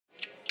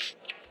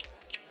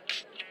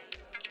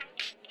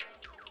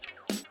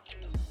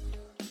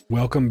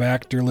Welcome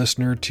back, dear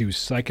listener, to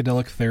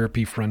Psychedelic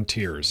Therapy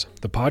Frontiers,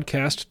 the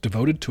podcast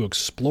devoted to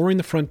exploring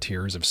the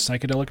frontiers of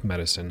psychedelic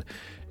medicine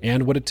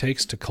and what it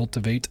takes to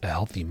cultivate a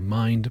healthy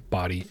mind,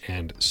 body,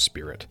 and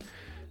spirit.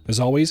 As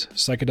always,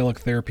 Psychedelic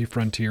Therapy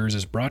Frontiers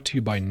is brought to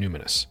you by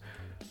Numinous.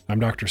 I'm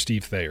Dr.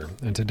 Steve Thayer,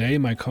 and today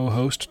my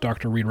co-host,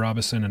 Dr. Reed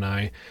Robison, and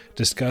I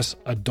discuss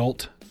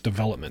adult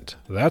development.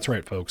 That's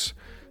right, folks.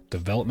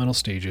 Developmental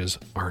stages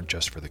aren't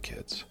just for the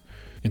kids.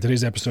 In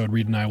today's episode,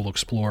 Reed and I will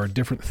explore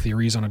different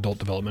theories on adult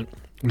development.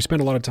 We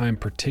spend a lot of time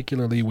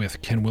particularly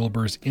with Ken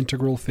Wilber's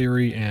integral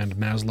theory and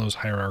Maslow's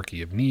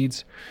hierarchy of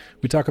needs.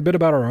 We talk a bit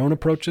about our own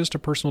approaches to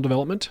personal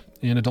development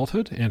in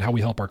adulthood and how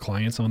we help our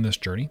clients on this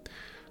journey.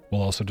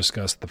 We'll also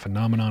discuss the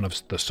phenomenon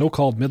of the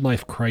so-called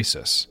midlife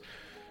crisis.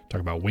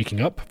 Talk about waking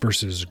up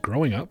versus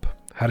growing up,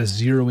 how to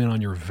zero in on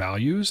your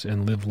values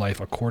and live life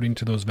according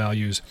to those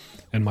values,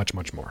 and much,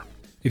 much more.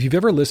 If you've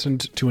ever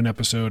listened to an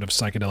episode of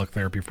Psychedelic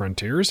Therapy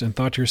Frontiers and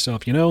thought to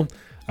yourself, I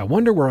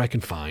wonder where I can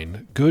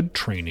find good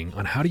training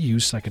on how to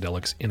use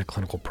psychedelics in a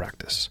clinical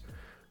practice.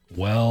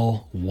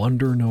 Well,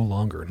 wonder no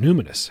longer.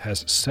 Numinous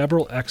has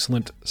several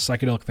excellent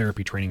psychedelic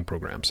therapy training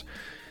programs.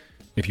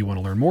 If you want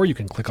to learn more, you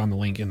can click on the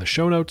link in the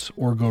show notes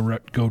or go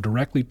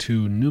directly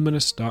to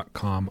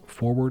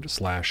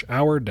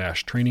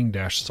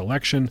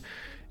numinous.com/our-training-selection,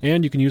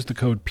 and you can use the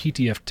code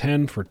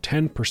PTF10 for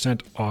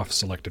 10% off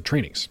selected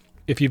trainings.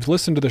 If you've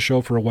listened to the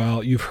show for a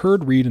while, you've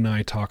heard Reed and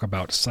I talk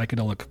about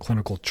psychedelic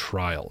clinical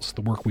trials,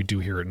 the work we do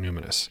here at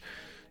Numinous.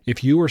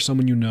 If you or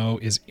someone you know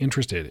is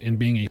interested in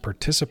being a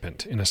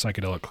participant in a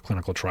psychedelic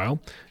clinical trial,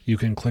 you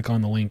can click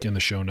on the link in the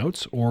show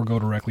notes or go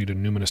directly to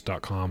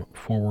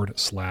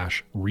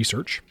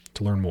numinous.com/research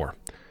to learn more.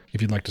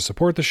 If you'd like to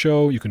support the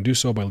show, you can do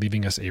so by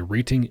leaving us a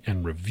rating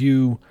and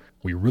review.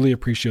 We really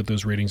appreciate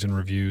those ratings and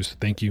reviews.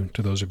 Thank you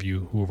to those of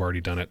you who have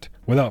already done it.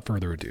 Without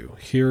further ado,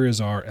 here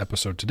is our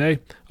episode today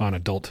on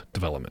adult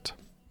development.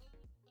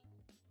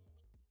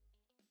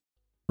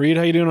 Reed,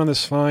 how you doing on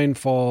this fine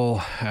fall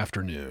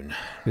afternoon?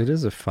 It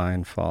is a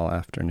fine fall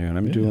afternoon.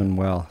 I'm doing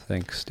well,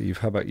 thanks, Steve.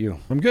 How about you?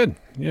 I'm good,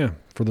 yeah.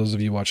 For those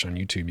of you watching on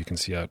YouTube, you can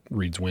see out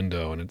Reed's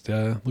window, and it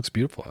looks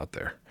beautiful out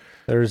there.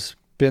 There's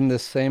been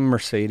this same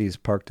Mercedes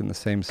parked in the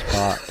same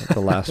spot the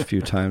last few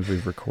times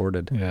we've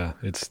recorded. Yeah,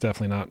 it's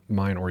definitely not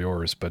mine or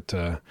yours, but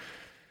I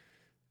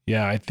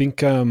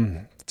think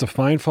it's a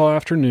fine fall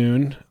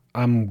afternoon.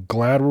 I'm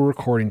glad we're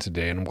recording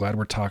today, and I'm glad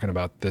we're talking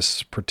about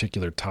this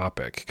particular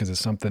topic because it's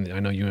something that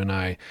I know you and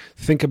I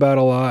think about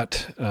a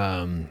lot,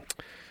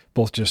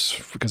 both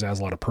just because it has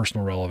a lot of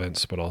personal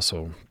relevance, but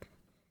also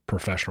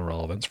professional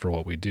relevance for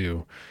what we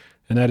do.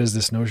 And that is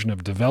this notion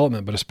of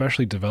development, but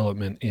especially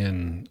development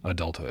in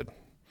adulthood.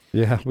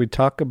 Yeah, we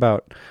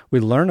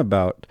learn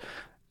about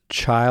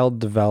child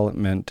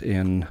development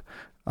in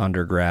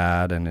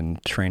undergrad and in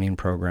training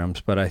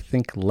programs, but I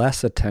think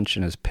less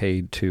attention is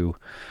paid to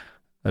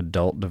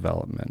adult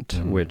development,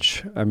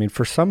 which,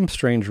 for some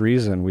strange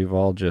reason, we've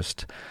all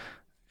just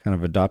kind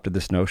of adopted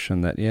this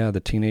notion that,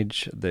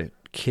 the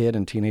kid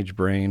and teenage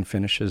brain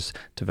finishes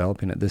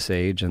developing at this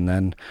age, and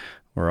then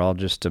we're all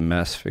just a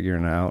mess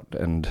figuring it out,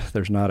 and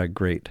there's not a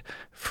great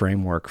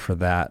framework for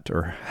that,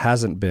 or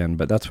hasn't been,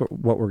 but that's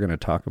what we're going to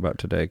talk about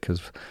today,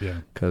 because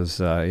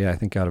I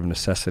think out of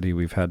necessity,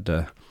 we've had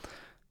to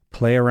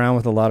play around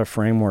with a lot of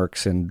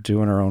frameworks and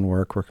doing our own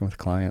work, working with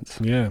clients.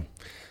 Yeah,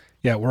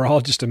 we're all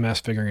just a mess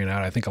figuring it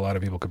out. I think a lot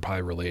of people could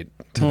probably relate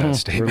to that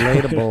statement.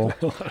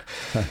 Relatable.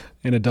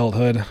 In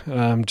adulthood,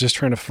 just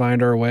trying to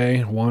find our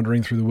way,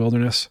 wandering through the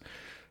wilderness.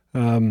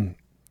 And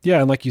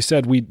like you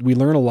said, we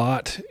learn a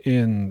lot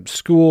in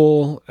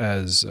school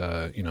as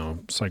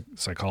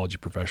psychology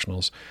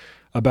professionals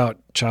about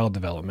child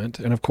development.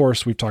 And of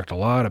course, we've talked a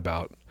lot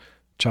about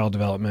child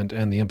development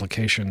and the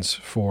implications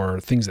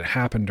for things that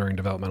happen during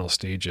developmental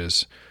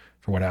stages,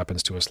 for what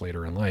happens to us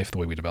later in life, the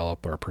way we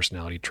develop our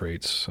personality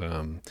traits,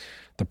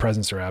 the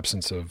presence or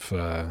absence of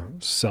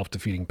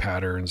self-defeating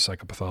patterns,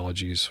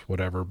 psychopathologies,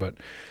 whatever. But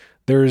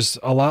there's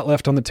a lot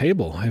left on the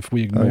table if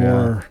we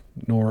ignore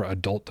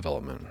adult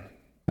development.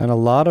 And a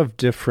lot of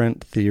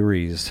different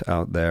theories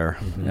out there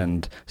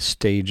and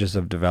stages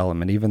of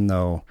development, even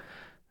though,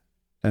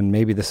 and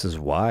maybe this is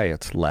why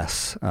it's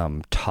less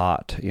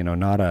taught,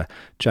 not a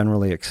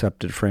generally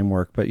accepted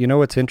framework. But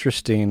what's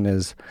interesting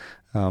is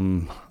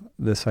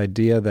this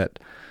idea that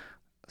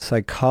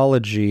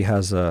psychology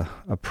has a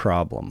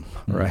problem,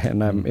 right?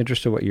 And I'm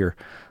interested what your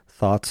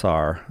thoughts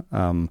are.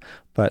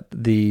 But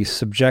the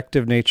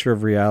subjective nature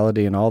of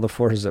reality and all the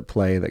forces at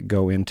play that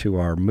go into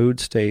our mood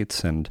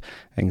states and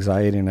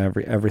anxiety and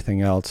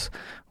everything else,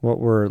 what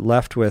we're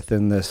left with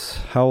in this,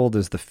 how old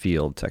is the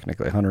field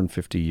technically?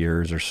 150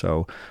 years or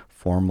so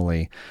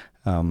formally.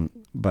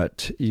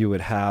 But you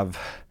would have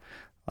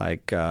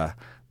the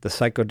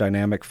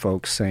psychodynamic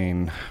folks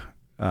saying,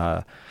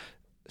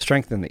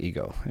 strengthen the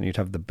ego. And you'd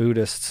have the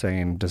Buddhists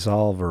saying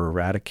dissolve or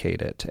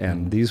eradicate it.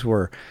 And these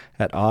were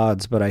at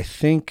odds. But I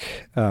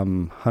think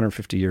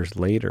 150 years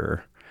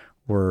later,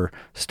 we're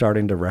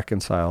starting to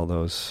reconcile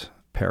those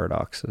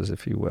paradoxes,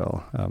 if you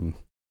will.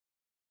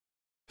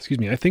 Excuse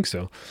me. I think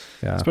so.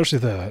 Yeah. Especially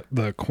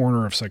the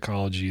corner of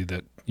psychology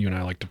that you and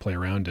I like to play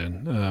around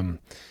in.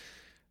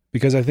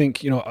 Because I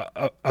think,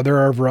 there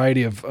are a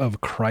variety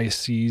of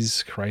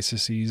crises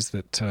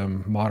that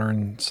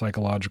modern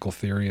psychological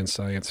theory and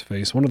science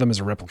face. One of them is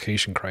a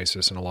replication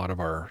crisis in a lot of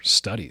our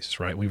studies,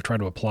 right? We've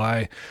tried to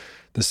apply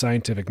the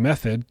scientific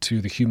method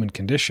to the human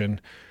condition.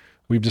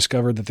 We've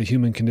discovered that the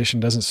human condition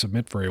doesn't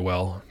submit very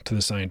well to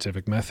the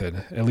scientific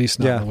method, at least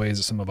not in the ways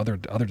that some of other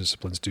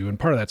disciplines do. And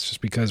part of that's just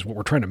because what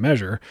we're trying to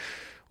measure,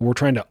 what we're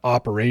trying to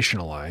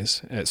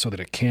operationalize so that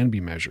it can be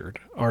measured,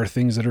 are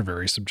things that are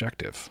very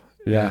subjective.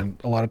 Yeah. And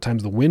a lot of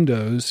times the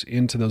windows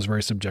into those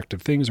very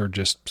subjective things are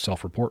just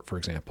self-report, for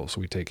example. So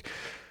we take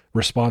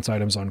response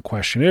items on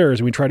questionnaires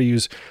and we try to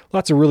use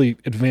lots of really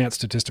advanced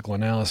statistical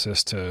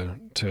analysis to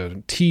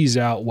tease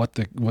out what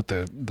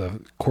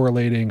the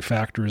correlating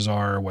factors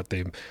are, what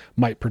they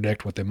might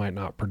predict, what they might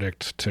not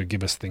predict, to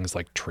give us things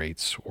like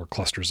traits or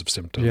clusters of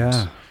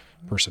symptoms,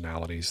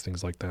 personalities,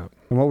 things like that.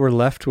 And what we're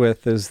left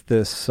with is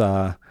this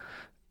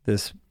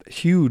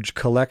huge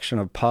collection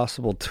of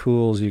possible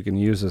tools you can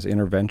use as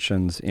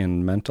interventions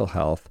in mental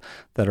health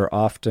that are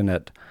often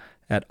at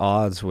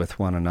odds with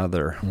one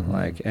another.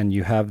 Mm-hmm. And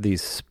you have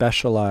these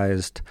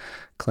specialized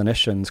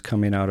clinicians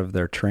coming out of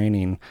their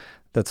training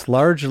that's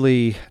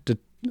largely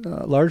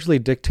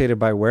dictated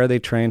by where they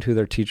trained, who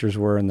their teachers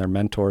were and their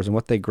mentors, and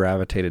what they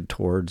gravitated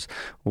towards,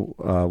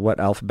 what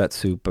alphabet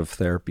soup of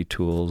therapy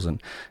tools,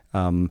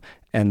 but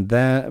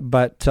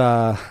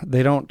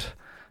they don't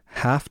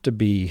have to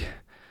be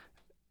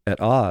at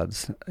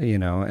odds,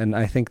 and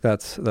I think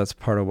that's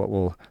part of what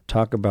we'll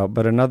talk about.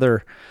 But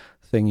another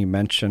thing you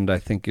mentioned, I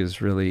think,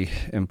 is really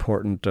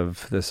important,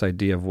 of this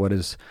idea of what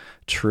is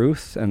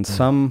truth. And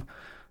some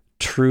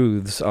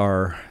truths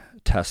are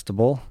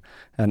testable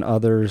and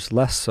others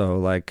less so.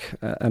 Like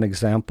an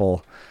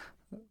example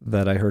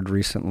that I heard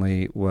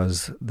recently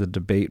was the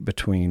debate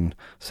between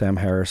Sam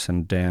Harris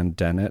and Dan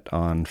Dennett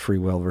on free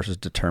will versus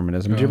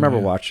determinism. Do you remember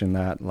watching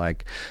that?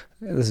 Like,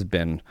 this has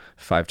been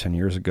 5-10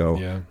 years ago.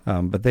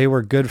 Yeah. But they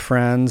were good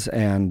friends,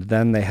 and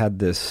then they had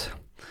this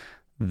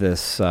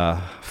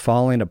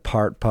falling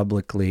apart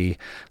publicly,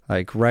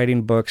 like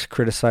writing books,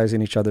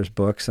 criticizing each other's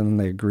books, and then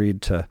they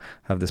agreed to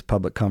have this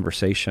public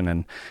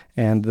conversation.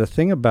 And the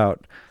thing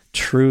about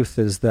truth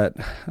is that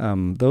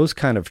those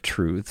kind of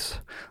truths,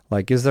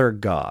 like, is there a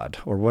God,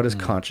 or what is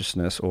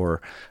consciousness,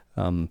 or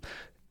the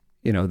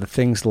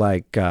things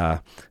like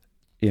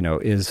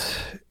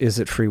is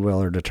it free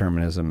will or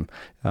determinism?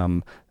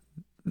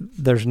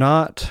 There's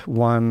not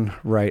one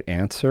right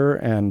answer,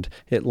 and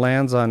it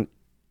lands on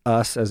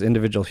us as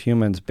individual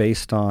humans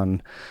based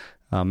on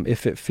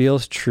if it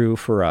feels true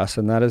for us,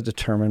 and that is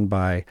determined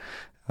by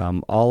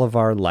all of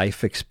our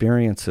life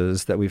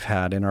experiences that we've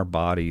had in our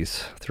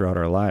bodies throughout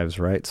our lives,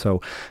 right?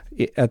 So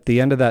at the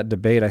end of that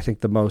debate, I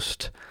think the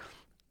most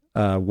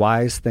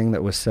wise thing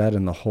that was said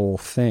in the whole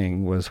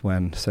thing was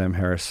when Sam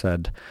Harris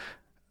said,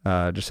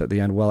 just at the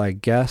end, well, I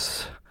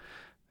guess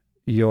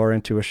your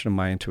intuition and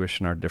my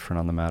intuition are different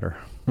on the matter.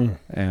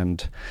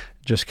 And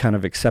just kind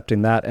of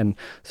accepting that. And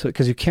so,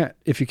 because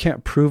if you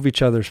can't prove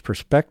each other's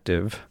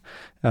perspective,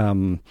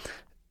 then,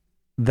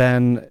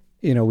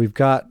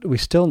 we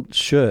still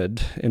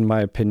should, in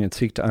my opinion,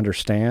 seek to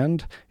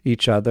understand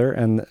each other.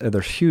 And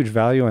there's huge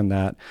value in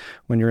that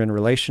when you're in a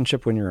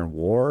relationship, when you're in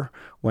war,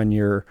 when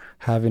you're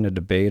having a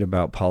debate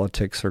about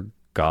politics or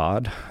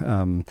God.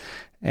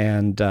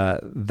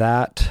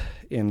 That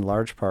in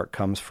large part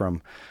comes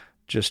from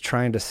just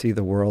trying to see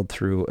the world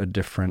through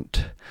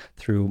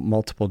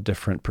multiple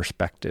different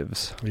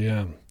perspectives.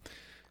 Yeah.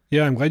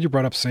 Yeah. I'm glad you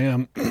brought up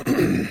Sam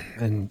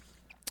and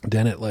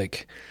Dennett.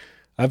 Like,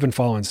 I've been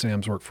following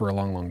Sam's work for a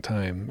long, long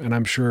time, and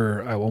I'm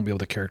sure I won't be able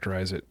to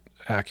characterize it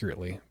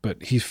accurately,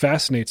 but he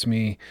fascinates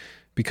me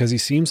because he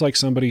seems like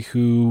somebody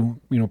who,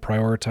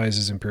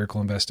 prioritizes empirical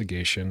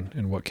investigation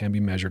and what can be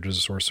measured as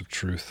a source of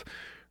truth.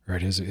 Right,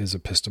 his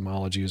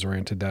epistemology is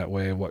oriented that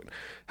way,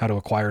 how to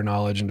acquire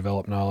knowledge and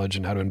develop knowledge,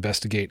 and how to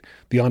investigate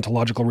the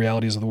ontological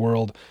realities of the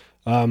world.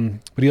 But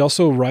he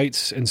also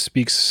writes and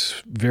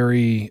speaks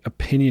very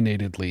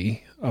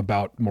opinionatedly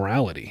about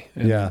morality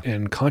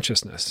and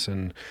consciousness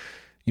and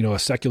a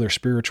secular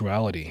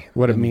spirituality.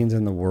 What it means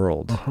in the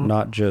world,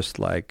 not just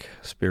like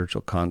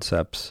spiritual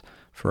concepts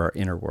for our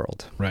inner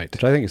world. Right,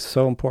 which I think is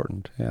so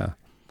important. Yeah.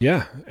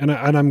 Yeah, and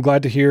I'm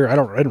glad to hear. I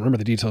don't remember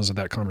the details of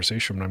that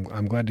conversation, but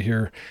I'm glad to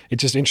hear.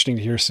 It's just interesting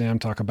to hear Sam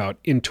talk about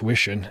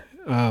intuition,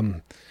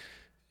 and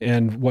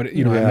what I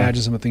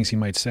imagine some of the things he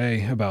might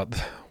say about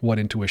what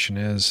intuition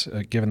is,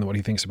 given what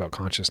he thinks about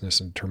consciousness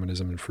and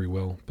determinism and free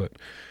will. But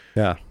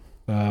this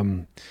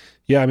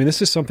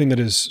is something that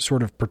has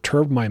sort of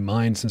perturbed my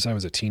mind since I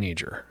was a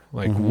teenager.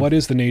 Like, what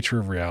is the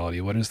nature of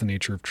reality? What is the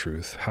nature of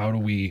truth? How do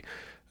we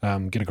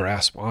get a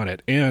grasp on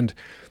it? And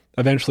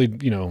eventually,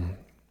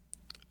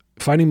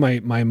 finding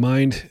my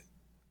mind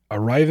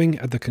arriving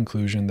at the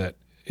conclusion that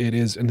it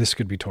is, and this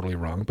could be totally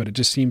wrong, but it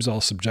just seems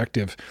all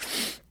subjective,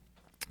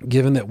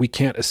 given that we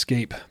can't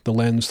escape the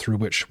lens through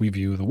which we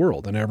view the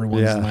world, and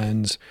everyone's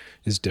lens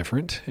is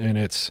different, and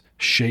it's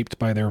shaped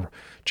by their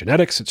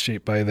genetics, it's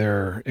shaped by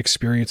their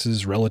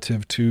experiences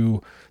relative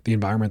to the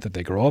environment that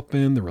they grow up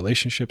in, the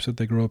relationships that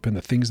they grow up in,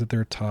 the things that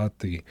they're taught,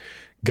 the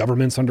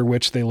governments under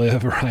which they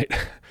live, right?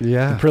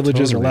 Yeah. The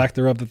privileges or lack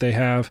thereof that they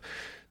have.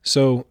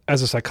 So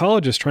as a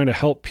psychologist trying to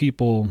help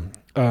people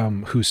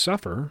who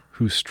suffer,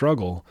 who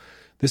struggle,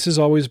 this has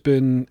always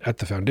been at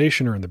the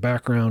foundation or in the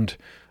background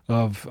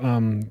of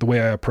the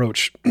way I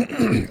approach,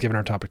 given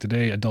our topic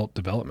today, adult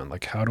development.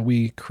 Like, how do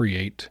we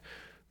create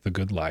the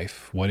good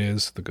life? What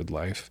is the good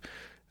life?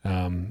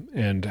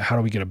 And how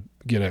do we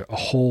get a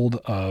hold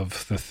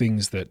of the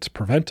things that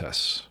prevent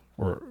us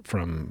or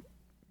from,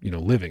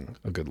 living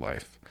a good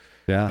life?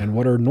 Yeah. And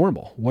what are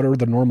normal? What are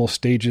the normal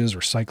stages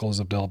or cycles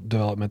of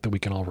development that we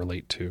can all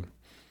relate to?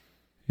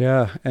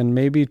 Yeah. And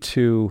maybe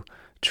to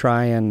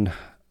try and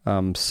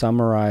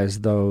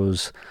summarize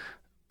those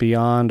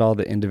beyond all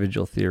the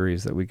individual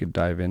theories that we could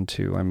dive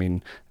into. I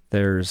mean,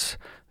 there's,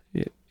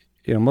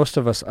 most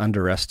of us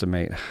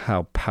underestimate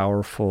how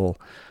powerful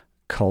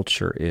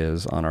culture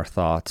is on our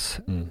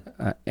thoughts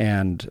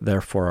and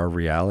therefore our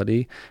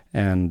reality.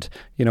 And,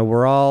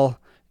 we're all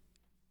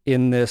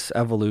in this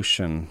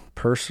evolution,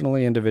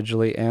 personally,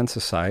 individually, and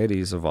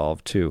society's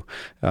evolved too,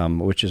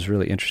 which is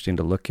really interesting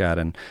to look at.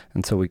 And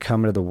so we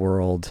come into the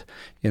world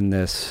in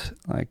this,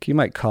 like, you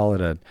might call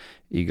it a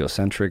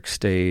egocentric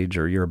stage,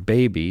 or you're a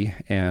baby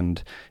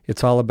and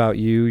it's all about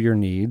you, your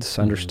needs,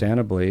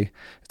 understandably.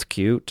 It's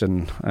cute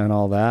and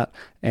all that.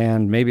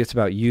 And maybe it's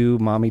about you,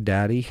 mommy,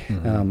 daddy.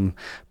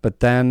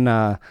 But then,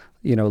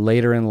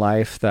 later in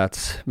life,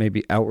 that's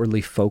maybe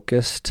outwardly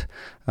focused.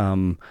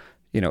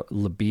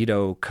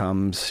 Libido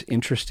comes,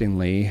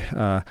 interestingly,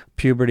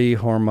 puberty,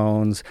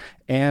 hormones,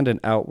 and an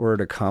outward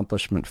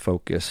accomplishment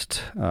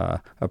focused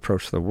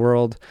approach to the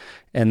world.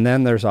 And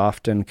then there's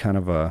often kind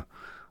of a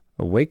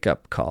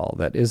wake-up call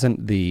that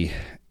isn't the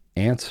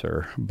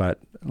answer, but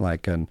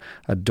like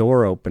a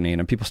door opening,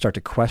 and people start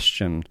to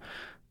question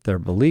their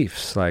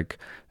beliefs, like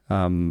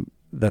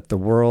that the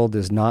world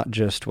is not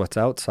just what's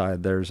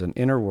outside. There's an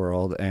inner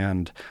world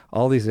and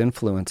all these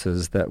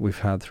influences that we've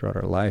had throughout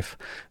our life.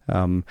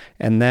 And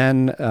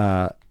then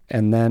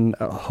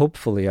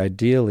hopefully,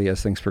 ideally,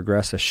 as things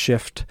progress, a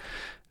shift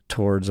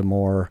towards a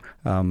more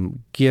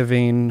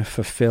giving,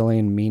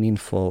 fulfilling,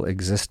 meaningful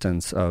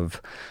existence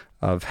of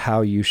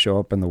how you show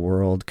up in the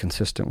world,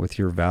 consistent with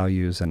your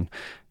values. And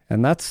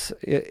that's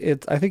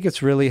it. I think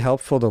it's really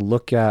helpful to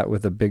look at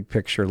with a big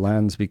picture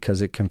lens,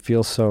 because it can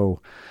feel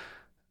so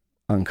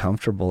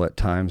uncomfortable at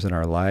times in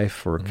our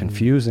life, or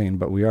confusing,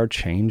 but we are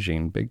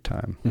changing big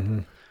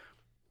time.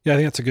 Yeah, I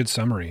think that's a good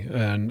summary.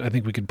 And I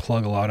think we could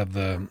plug a lot of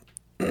the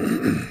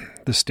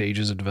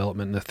stages of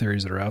development and the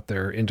theories that are out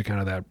there into kind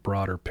of that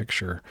broader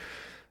picture.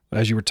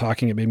 As you were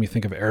talking, it made me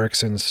think of Erik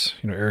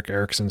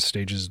Erikson's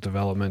stages of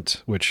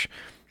development, which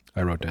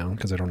I wrote down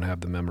because I don't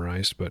have them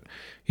memorized, but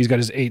he's got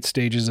his 8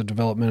 stages of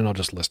development, and I'll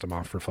just list them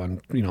off for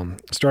fun.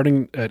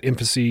 Starting at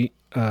infancy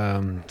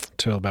to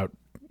about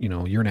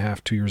year and a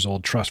half, 2 years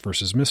old, trust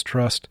versus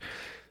mistrust.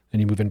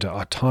 Then you move into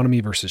autonomy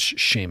versus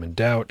shame and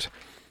doubt,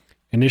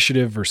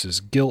 initiative versus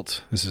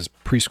guilt. This is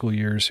preschool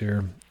years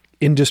here.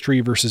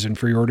 Industry versus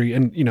inferiority.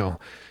 And,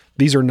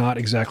 these are not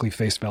exactly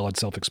face valid,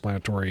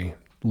 self-explanatory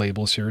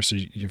labels here. So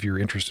if you're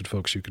interested,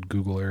 folks, you could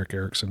Google Erik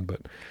Erikson.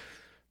 But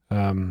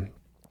then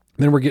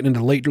we're getting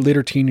into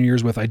later teen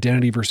years with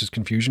identity versus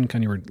confusion.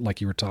 Kind of like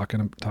you were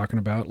talking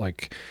about,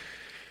 like,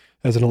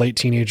 as a late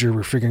teenager,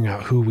 we're figuring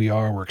out who we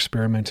are. We're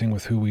experimenting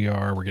with who we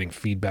are. We're getting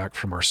feedback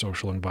from our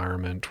social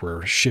environment.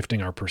 We're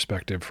shifting our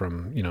perspective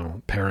from,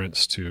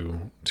 parents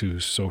to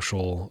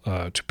social,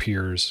 to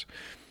peers.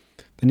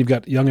 Then you've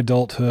got young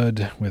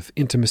adulthood with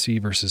intimacy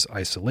versus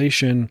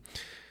isolation.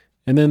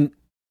 And then,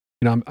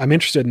 I'm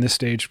interested in this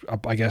stage,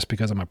 I guess,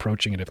 because I'm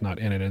approaching it, if not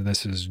in it. And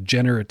this is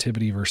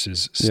generativity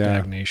versus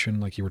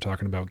stagnation, like you were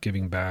talking about,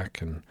 giving back.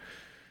 And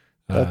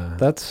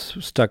that's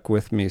stuck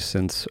with me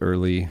since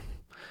early,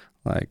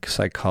 like,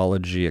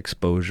 psychology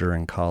exposure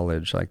in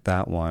college, like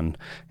that one.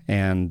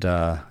 And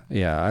I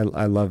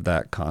love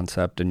that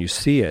concept. And you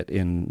see it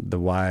in the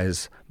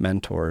wise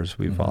mentors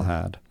we've all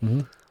had.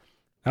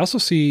 I also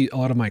see a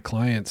lot of my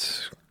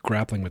clients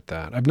grappling with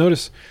that. I've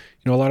noticed,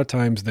 a lot of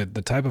times that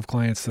the type of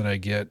clients that I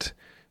get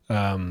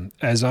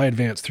as I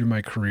advance through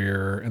my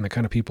career, and the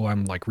kind of people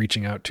I'm like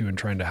reaching out to and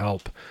trying to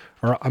help,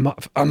 or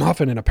I'm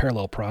often in a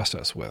parallel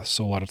process with.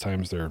 So a lot of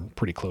times they're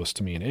pretty close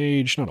to me in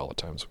age, not all the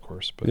times, of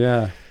course, but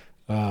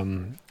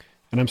and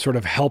I'm sort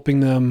of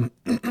helping them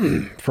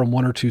from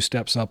 1 or 2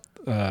 steps up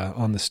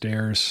on the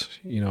stairs,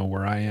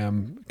 where I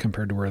am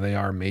compared to where they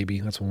are. Maybe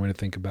that's one way to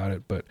think about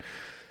it. But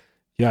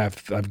yeah,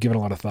 I've given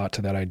a lot of thought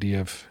to that idea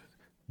of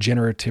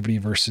generativity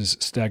versus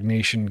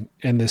stagnation,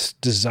 and this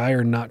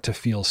desire not to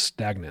feel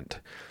stagnant,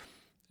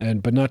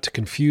 but not to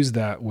confuse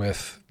that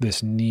with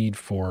this need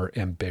for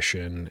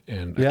ambition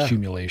and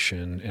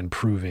accumulation and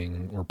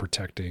proving or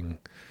protecting,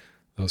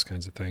 those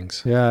kinds of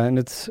things. Yeah, and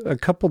it's a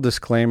couple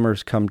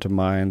disclaimers come to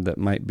mind that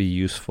might be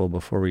useful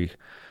before we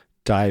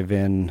dive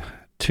in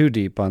too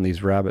deep on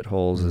these rabbit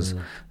holes is,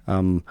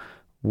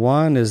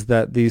 one is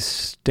that these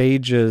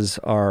stages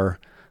are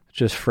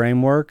just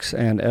frameworks,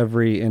 and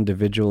every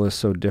individual is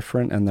so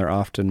different, and they're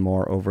often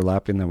more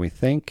overlapping than we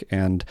think,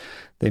 and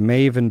they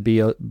may even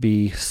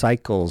be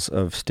cycles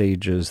of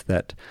stages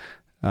that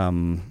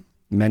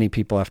many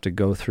people have to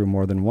go through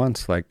more than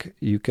once. Like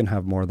you can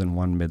have more than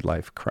one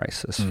midlife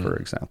crisis, for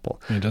example.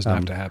 And it doesn't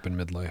have to happen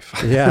midlife.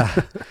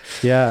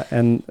 Yeah,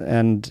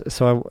 and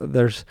so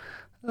there's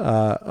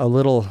a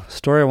little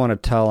story I want to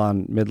tell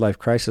on midlife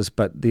crisis,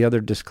 but the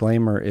other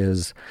disclaimer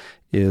is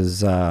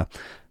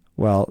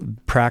well,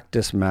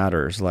 practice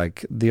matters.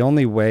 Like the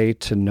only way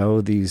to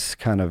know these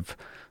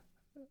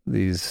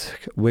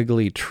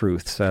wiggly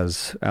truths,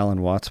 as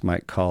Alan Watts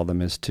might call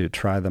them, is to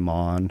try them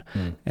on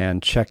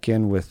and check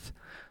in with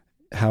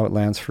how it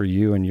lands for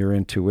you and your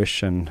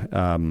intuition.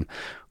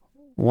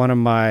 One of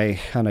my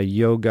kind of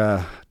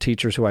yoga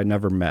teachers who I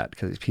never met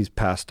because he's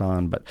passed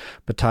on, but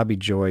Batabi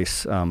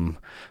Joyce,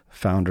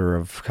 founder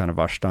of kind of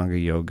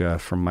Ashtanga yoga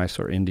from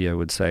Mysore, India,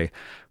 would say,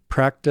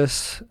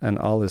 practice and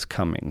all is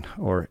coming.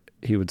 Or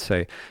he would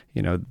say,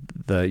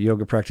 the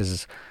yoga practice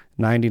is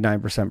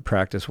 99%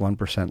 practice,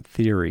 1%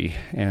 theory.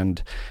 And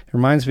it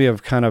reminds me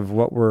of kind of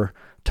what we're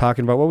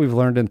talking about, what we've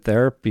learned in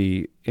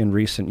therapy in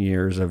recent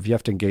years of you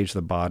have to engage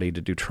the body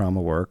to do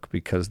trauma work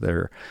because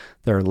there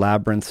are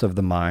labyrinths of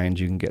the mind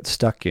you can get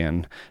stuck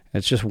in.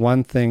 It's just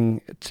one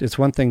thing. It's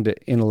one thing to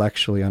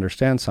intellectually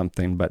understand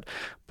something, but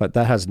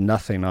that has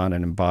nothing on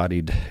an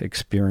embodied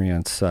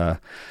experience.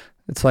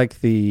 It's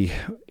like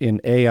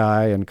in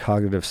AI and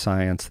cognitive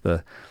science,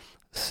 the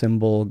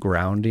symbol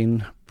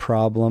grounding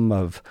problem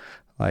of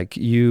like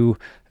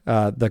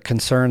the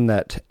concern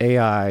that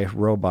AI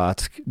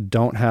robots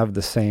don't have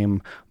the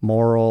same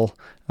moral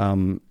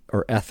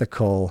or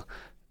ethical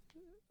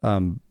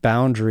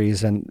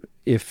boundaries, and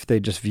if they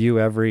just view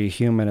every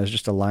human as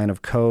just a line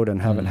of code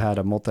and haven't had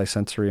a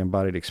multisensory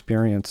embodied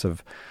experience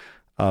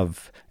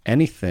of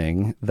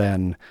anything,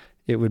 then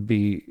it would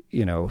be,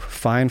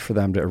 fine for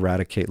them to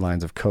eradicate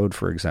lines of code,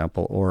 for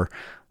example. Or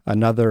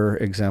another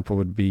example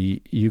would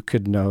be you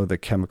could know the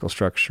chemical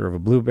structure of a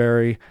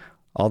blueberry,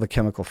 all the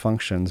chemical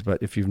functions, but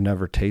if you've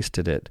never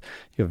tasted it,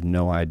 you have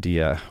no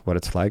idea what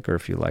it's like or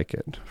if you like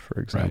it,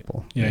 for example.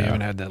 Right. Yeah, you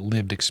haven't had that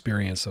lived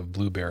experience of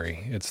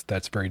blueberry.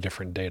 That's very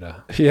different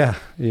data. Yeah.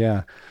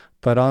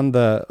 But on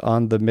the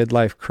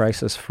midlife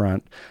crisis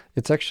front,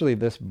 it's actually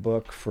this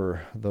book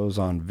for those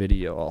on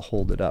video. I'll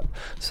hold it up.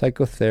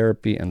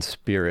 Psychotherapy and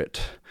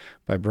Spirit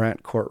by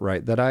Brant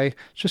Courtwright, that I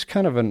just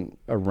kind of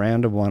a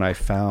random one I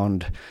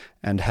found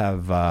and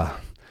have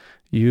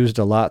used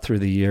a lot through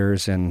the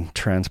years in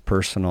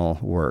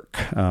transpersonal work.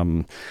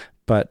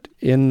 But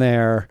in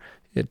there,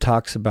 it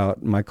talks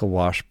about Michael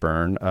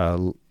Washburn,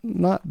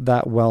 not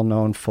that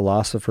well-known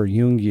philosopher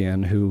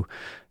Jungian who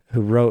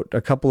wrote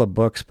a couple of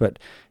books, but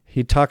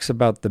he talks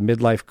about the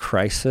midlife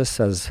crisis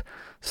as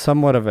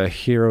somewhat of a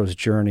hero's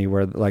journey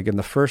where, like, in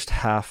the first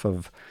half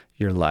of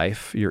your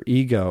life, your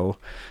ego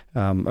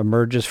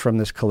emerges from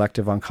this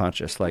collective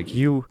unconscious. Like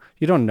you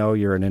don't know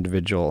you're an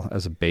individual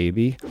as a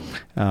baby.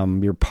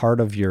 You're part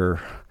of your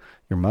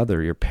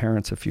mother, your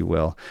parents, if you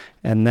will.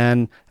 And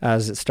then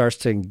as it starts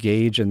to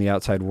engage in the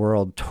outside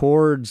world,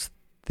 towards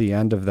the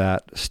end of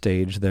that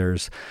stage,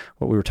 there's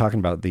what we were talking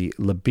about, the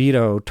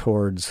libido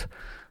towards,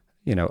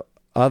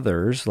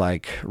 others,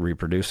 like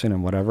reproducing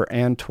and whatever,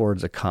 and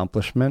towards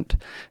accomplishment.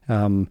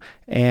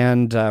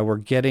 And we're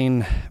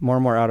getting more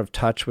and more out of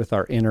touch with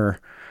our inner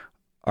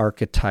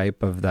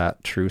archetype of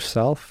that true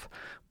self.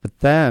 But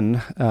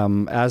then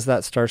as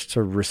that starts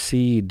to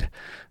recede,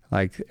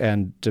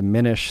 and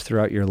diminish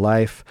throughout your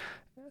life,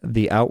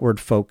 the outward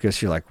focus,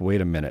 you're like,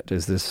 wait a minute,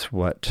 is this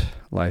what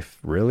life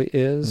really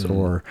is?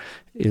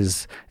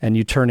 And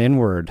you turn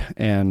inward,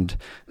 and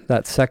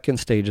that second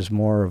stage is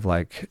more of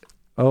like,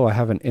 oh, I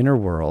have an inner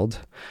world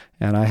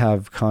and I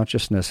have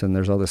consciousness, and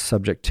there's all this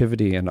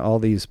subjectivity and all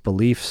these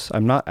beliefs.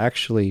 I'm not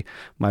actually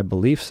my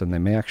beliefs, and they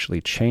may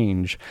actually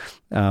change.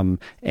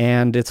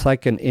 And it's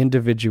like an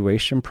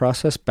individuation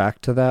process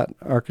back to that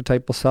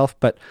archetypal self,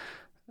 but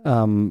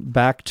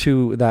back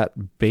to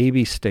that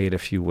baby state,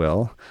 if you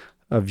will,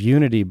 of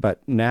unity.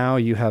 But now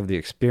you have the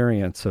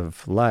experience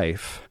of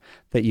life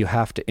that you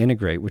have to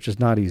integrate, which is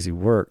not easy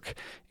work,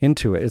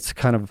 into it. It's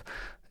kind of,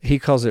 he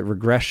calls it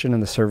regression in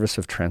the service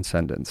of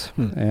transcendence.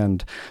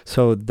 And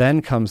so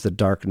then comes the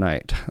dark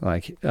night.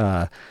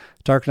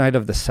 Dark night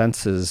of the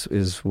senses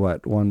is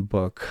what one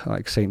book,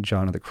 like St.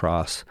 John of the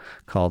Cross,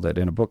 called it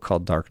in a book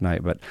called Dark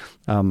Night, but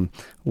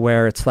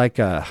where it's like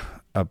a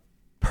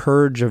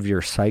purge of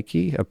your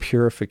psyche, a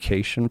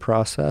purification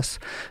process,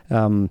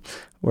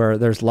 where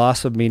there's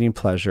loss of meaning,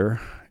 pleasure.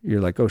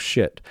 You're like, oh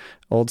shit,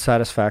 old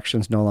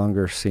satisfactions no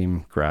longer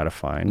seem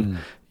gratifying.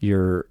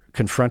 You're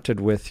confronted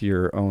with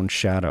your own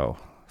shadow,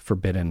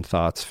 forbidden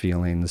thoughts,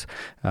 feelings,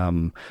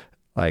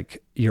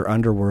 like your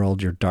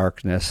underworld, your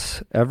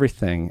darkness,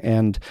 everything.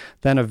 And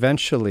then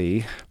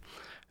eventually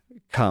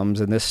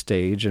comes in this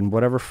stage, in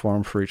whatever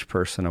form for each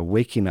person, a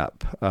waking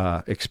up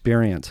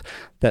experience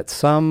that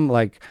some,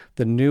 like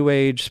the New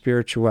Age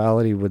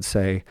spirituality would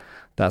say,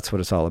 that's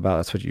what it's all about.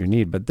 That's what you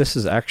need. But this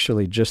is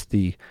actually just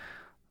the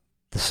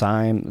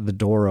sign, the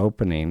door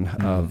opening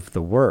of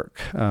the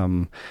work,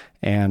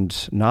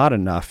 and not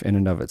enough in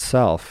and of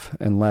itself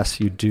unless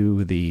you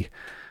do the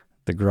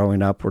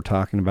growing up we're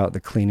talking about, the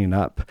cleaning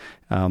up.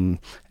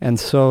 And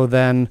so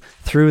then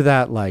through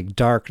that like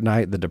dark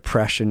night, the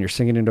depression, you're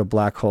sinking into a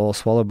black hole,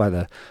 swallowed by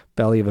the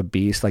belly of a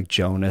beast like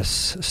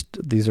Jonas.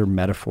 These are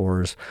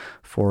metaphors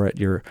for it.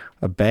 You're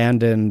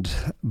abandoned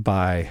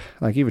by,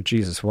 like even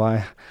Jesus,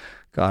 why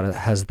God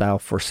has thou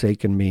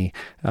forsaken me?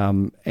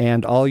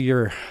 And all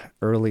your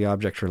early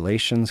object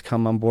relations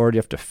come on board. You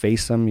have to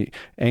face them. You're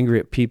angry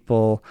at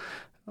people,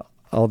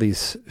 all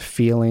these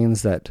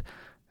feelings that,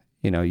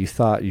 you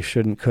thought you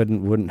shouldn't,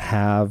 couldn't, wouldn't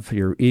have.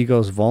 Your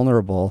ego's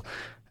vulnerable.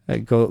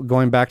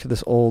 Going back to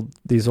these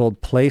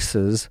old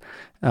places,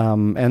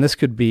 and this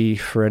could be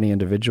for any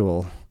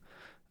individual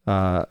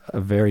a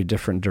very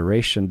different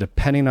duration,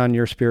 depending on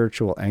your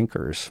spiritual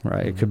anchors.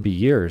 Right, It could be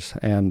years,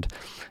 and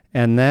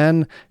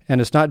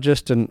it's not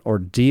just an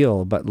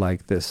ordeal, but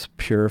like this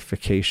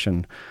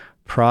purification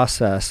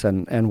process,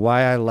 and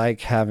why I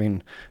like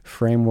having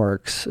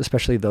frameworks,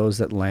 especially those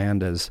that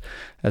land as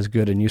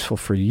good and useful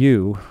for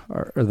you,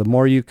 or the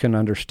more you can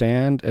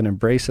understand and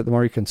embrace it, the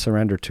more you can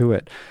surrender to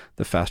it,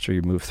 the faster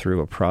you move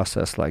through a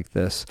process like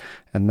this.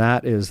 And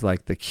that is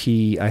like the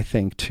key, I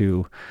think,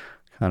 to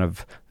kind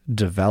of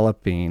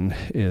developing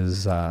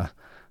is,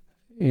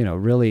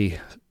 really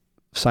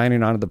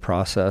signing on to the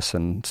process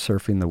and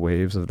surfing the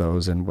waves of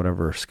those in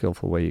whatever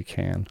skillful way you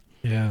can.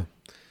 Yeah.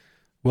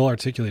 Well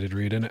articulated,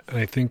 Reed. And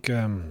I think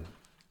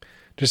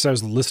just as I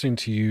was listening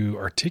to you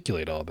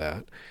articulate all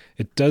that,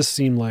 it does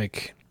seem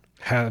like,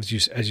 as you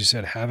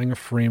said, having a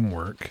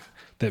framework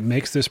that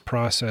makes this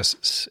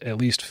process at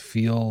least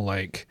feel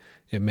like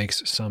it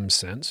makes some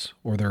sense,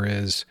 or there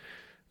is,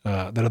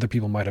 that other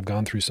people might have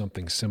gone through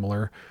something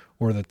similar,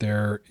 or that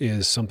there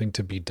is something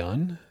to be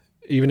done,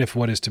 even if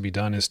what is to be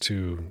done is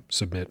to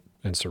submit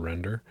and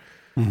surrender,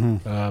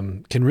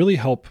 can really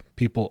help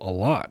people a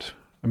lot.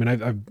 I mean,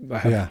 I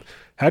have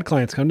had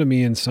clients come to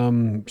me in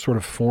some sort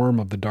of form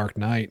of the dark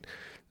night,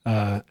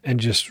 and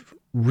just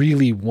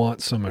really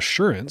want some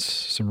assurance,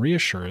 some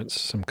reassurance,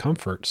 some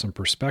comfort, some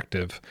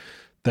perspective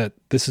that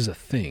this is a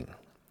thing,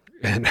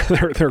 and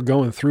they're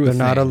going through. They're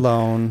not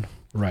alone.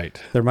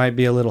 Right. There might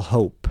be a little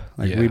hope.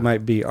 Like we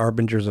might be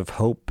arbingers of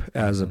hope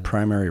as a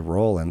primary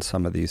role in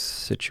some of these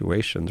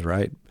situations,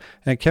 right?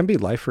 And it can be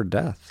life or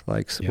death.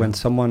 Like when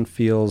someone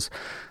feels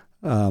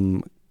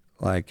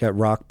like at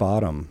rock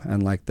bottom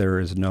and like there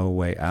is no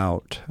way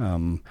out,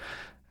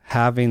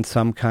 having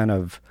some kind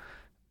of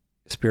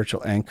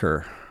spiritual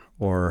anchor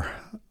or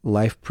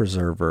life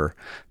preserver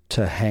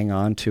to hang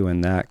on to,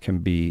 and that can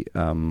be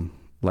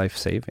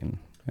life-saving.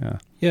 Yeah.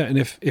 Yeah. And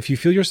if you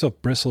feel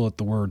yourself bristle at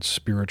the word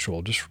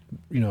spiritual, just,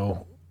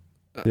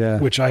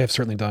 which I have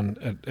certainly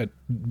done at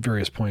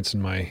various points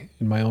in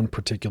my own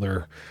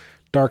particular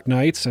dark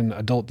nights and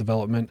adult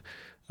development,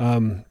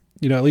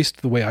 at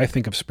least the way I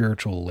think of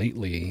spiritual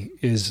lately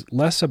is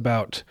less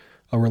about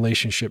a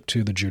relationship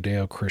to the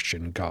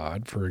Judeo-Christian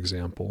God, for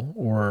example,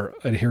 or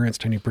adherence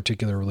to any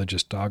particular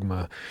religious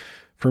dogma.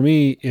 For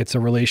me, it's a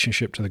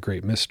relationship to the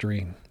great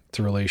mystery. It's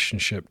a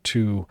relationship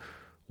to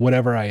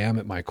whatever I am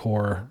at my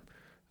core.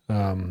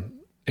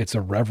 It's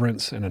a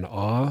reverence and an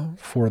awe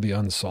for the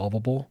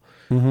unsolvable.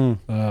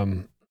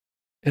 And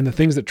the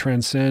things that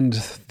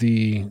transcend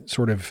the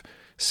sort of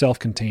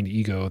self-contained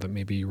ego that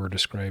maybe you were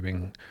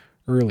describing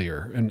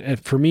earlier. And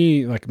for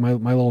me, like my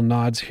little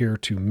nods here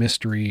to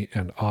mystery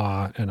and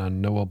awe and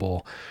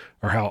unknowable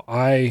are how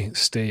I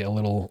stay a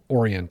little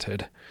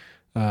oriented,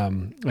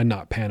 and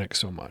not panic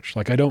so much.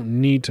 Like I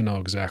don't need to know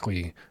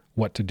exactly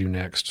what to do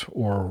next,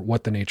 or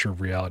what the nature of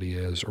reality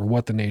is, or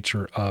what the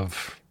nature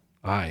of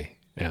I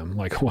am.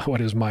 Like what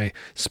is my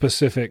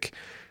specific,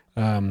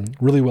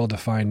 really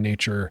well-defined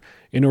nature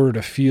in order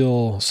to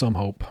feel some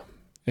hope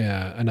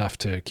enough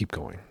to keep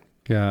going.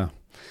 Yeah.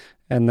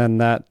 And then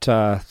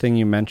that thing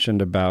you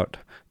mentioned about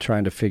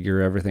trying to figure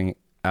everything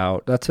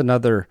out, that's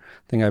another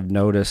thing I've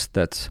noticed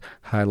that's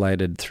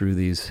highlighted through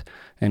these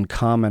and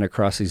common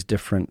across these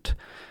different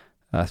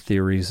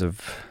theories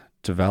of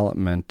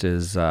development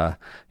is,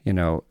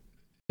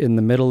 in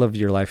the middle of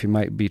your life, you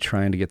might be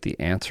trying to get the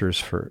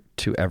answers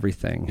to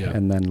everything. Yeah.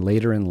 And then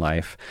later in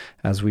life,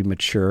 as we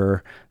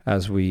mature,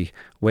 as we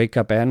wake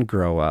up and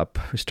grow up,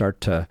 we start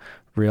to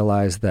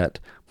realize that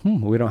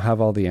we don't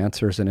have all the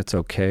answers and it's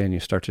okay. And you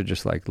start to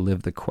just like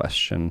live the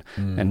question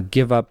and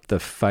give up the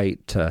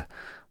fight to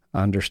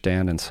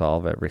understand and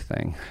solve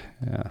everything.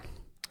 Yeah.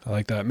 I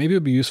like that. Maybe it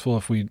would be useful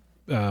if we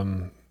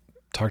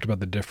talked about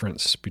the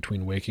difference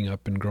between waking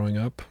up and growing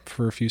up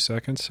for a few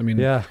seconds. I mean,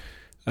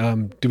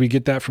 do we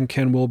get that from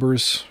Ken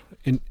Wilber's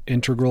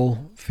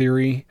integral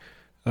theory?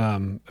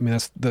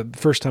 That's the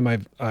first time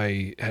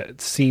I had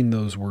seen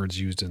those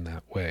words used in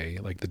that way,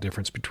 like the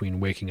difference between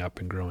waking up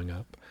and growing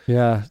up.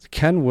 Yeah,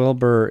 Ken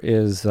Wilber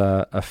is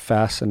a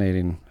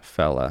fascinating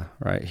fella,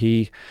 right?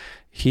 He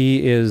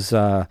is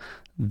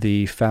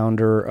the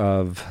founder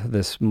of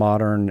this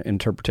modern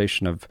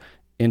interpretation of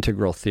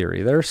integral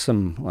theory. There's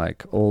some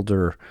like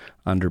older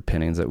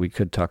underpinnings that we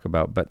could talk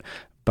about, but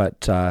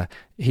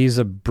he's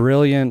a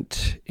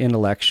brilliant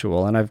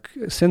intellectual, and I've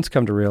since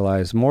come to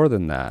realize more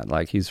than that.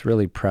 Like he's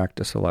really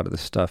practiced a lot of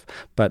this stuff,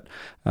 but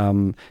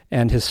and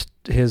his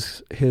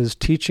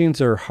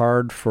teachings are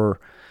hard for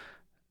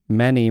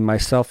many,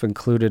 myself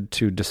included,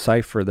 to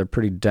decipher. They're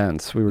pretty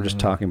dense. We were just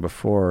talking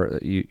before.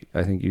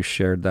 I think you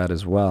shared that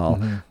as well.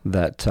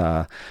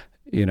 That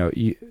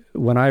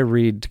when I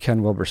read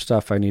Ken Wilber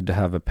stuff, I need to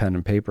have a pen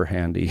and paper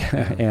handy,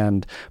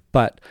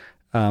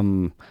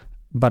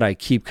 but I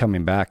keep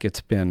coming back.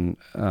 It's been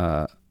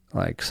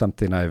like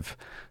something I've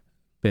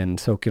been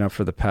soaking up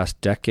for the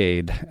past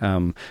decade.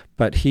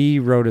 But he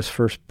wrote his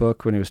first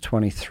book when he was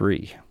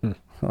 23,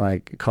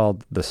 like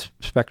called The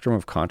Spectrum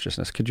of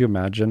Consciousness. Could you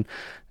imagine?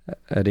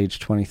 At age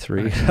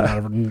 23.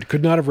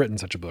 Could not have written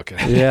such a book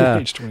at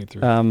age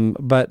 23.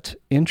 But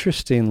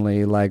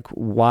interestingly, like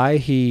why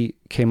he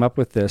came up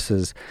with this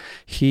is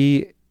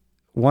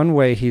one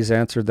way he's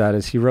answered that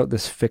is he wrote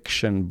this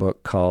fiction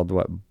book called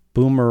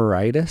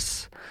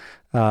Boomeritis,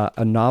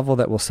 a novel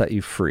that will set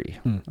you free.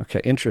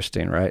 Okay,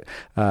 interesting, right?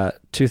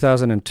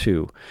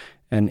 2002.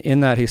 And in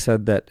that he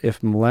said that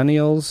if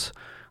millennials,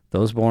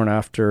 those born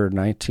after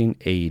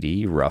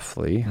 1980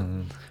 roughly,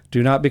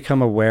 do not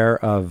become aware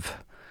of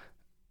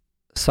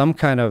some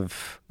kind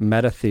of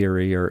meta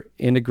theory or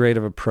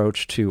integrative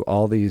approach to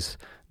all these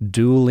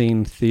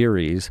dueling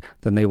theories,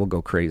 then they will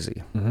go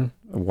crazy.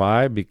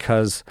 Why?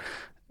 Because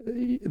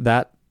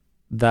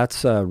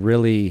that's a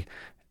really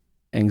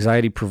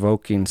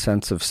anxiety-provoking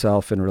sense of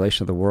self in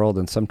relation to the world,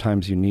 and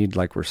sometimes you need,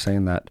 like we're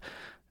saying, that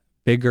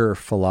bigger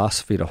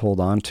philosophy to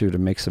hold on to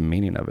make some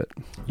meaning of it.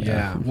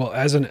 Yeah. Well,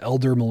 as an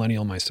elder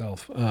millennial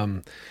myself,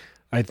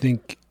 I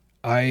think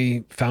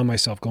I found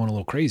myself going a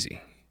little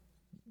crazy,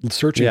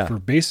 searching for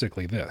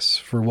basically this,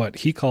 for what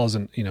he calls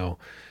an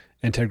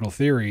integral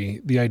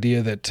theory, the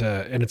idea that,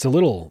 and it's a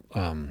little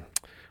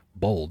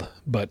bold,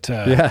 but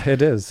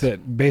it is.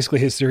 That basically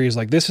his theory is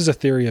like, this is a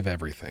theory of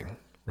everything,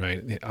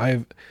 right?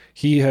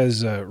 He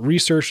has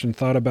researched and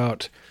thought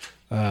about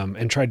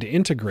and tried to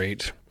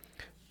integrate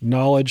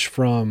knowledge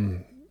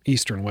from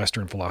Eastern,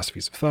 Western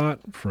philosophies of thought,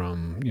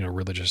 from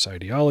religious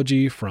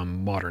ideology,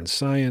 from modern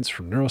science,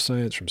 from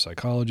neuroscience, from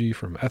psychology,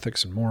 from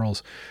ethics and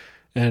morals,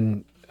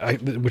 and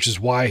which is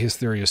why his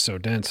theory is so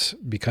dense,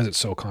 because it's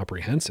so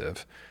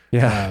comprehensive.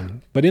 Yeah.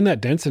 But in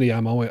that density,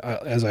 I'm always,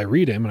 as I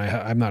read him, and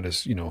I'm not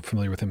as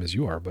familiar with him as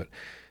you are, but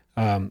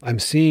I'm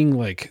seeing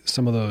like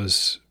some of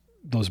those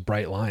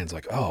bright lines.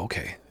 Like, oh,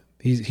 okay,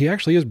 he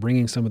actually is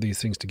bringing some of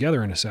these things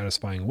together in a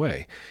satisfying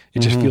way. It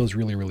just feels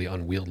really, really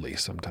unwieldy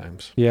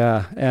sometimes.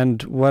 Yeah,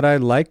 and what I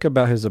like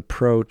about his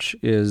approach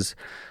is,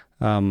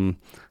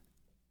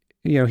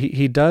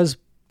 he does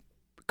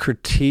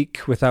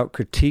critique without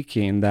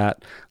critiquing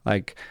that,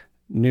 like,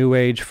 New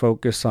Age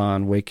focus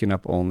on waking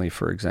up only,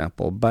 for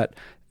example, but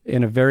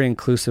in a very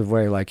inclusive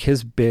way. Like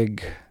his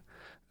big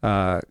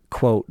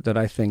quote that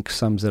I think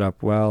sums it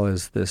up well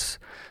is this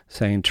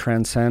saying,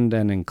 transcend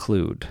and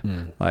include.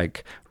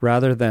 Like,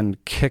 rather than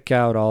kick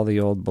out all the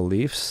old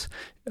beliefs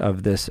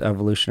of this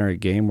evolutionary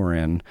game we're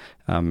in,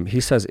 he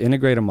says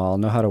integrate them all,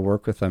 know how to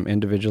work with them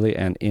individually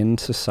and in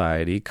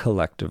society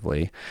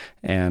collectively,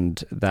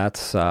 and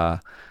that's the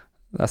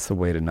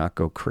way to not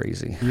go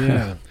crazy.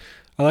 Yeah.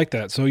 I like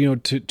that. So,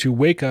 to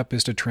wake up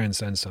is to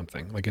transcend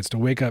something. Like, it's to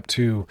wake up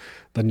to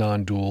the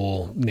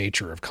non-dual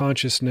nature of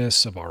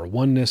consciousness, of our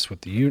oneness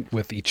with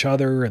each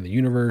other and the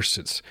universe.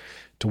 It's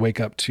to wake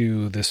up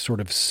to this sort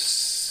of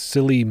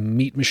silly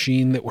meat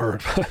machine that we're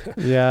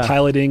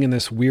piloting in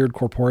this weird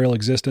corporeal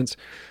existence.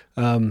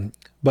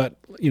 But,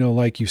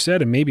 like you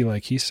said, and maybe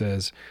like he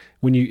says,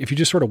 if you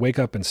just sort of wake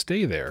up and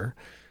stay there,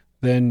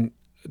 then,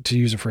 to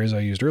use a phrase I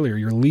used earlier,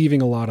 you're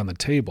leaving a lot on the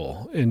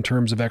table in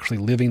terms of actually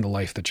living the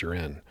life that you're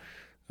in.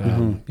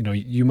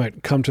 You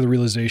might come to the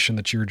realization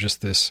that you're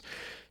just this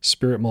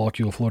spirit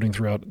molecule floating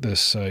throughout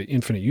this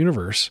infinite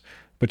universe,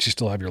 but you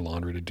still have your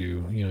laundry to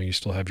do. You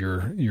still have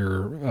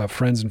your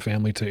friends and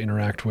family to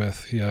interact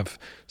with. You have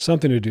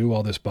something to do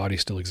while this body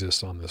still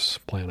exists on this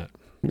planet.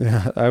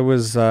 Yeah, I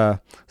was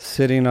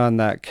sitting on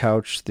that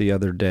couch the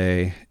other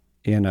day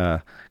in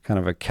a kind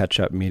of a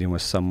catch-up meeting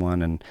with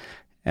someone,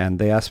 and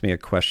they asked me a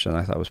question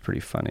I thought was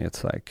pretty funny.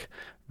 It's like,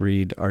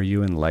 Reed, are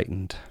you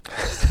enlightened?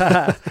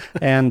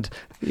 And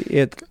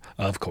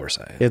of course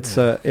I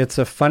am. It's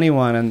a funny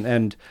one,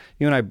 and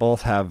you and I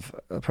both have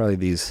probably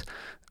these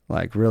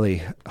like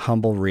really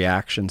humble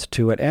reactions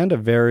to it, and a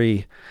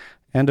very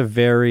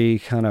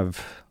kind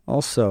of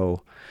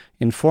also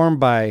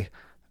informed by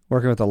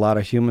working with a lot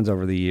of humans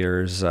over the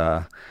years,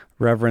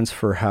 reverence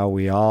for how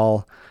we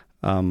all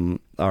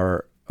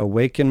are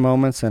awake in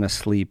moments and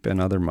asleep in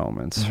other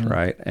moments,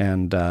 right?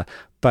 And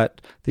but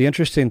the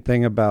interesting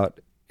thing about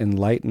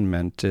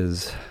enlightenment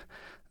is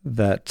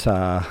that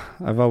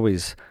I've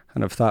always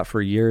kind of thought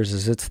for years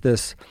is it's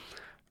this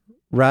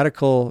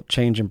radical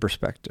change in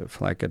perspective,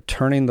 like a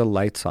turning the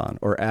lights on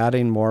or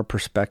adding more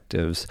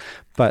perspectives,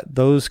 but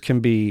those can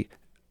be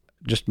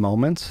just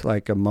moments,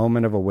 like a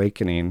moment of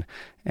awakening,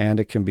 and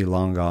it can be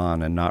long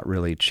gone and not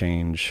really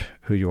change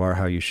who you are,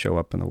 how you show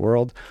up in the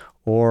world,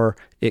 or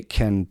it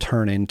can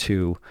turn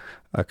into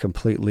a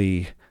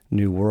completely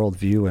new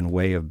worldview and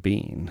way of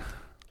being.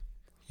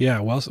 Yeah,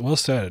 well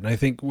said. And I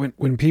think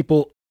when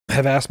people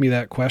have asked me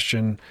that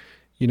question,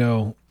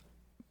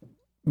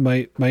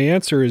 my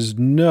answer is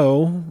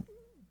no.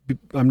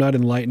 I'm not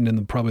enlightened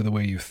in probably the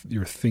way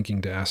you're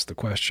thinking to ask the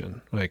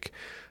question. Like,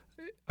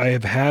 I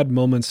have had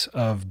moments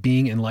of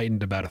being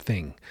enlightened about a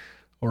thing,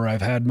 or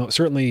I've had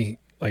certainly,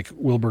 like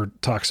Wilber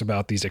talks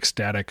about, these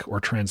ecstatic or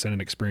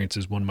transcendent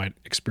experiences one might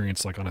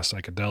experience, like on a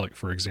psychedelic,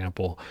 for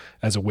example,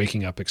 as a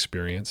waking up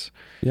experience.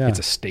 Yeah. It's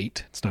a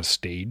state. It's not a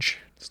stage.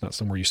 It's not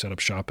somewhere you set up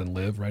shop and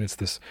live, right? It's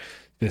this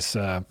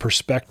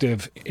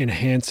perspective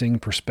enhancing,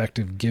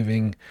 perspective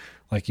giving,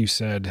 like you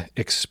said,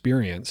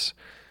 experience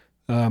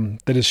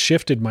that has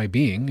shifted my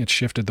being. It's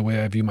shifted the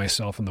way I view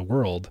myself in the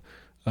world.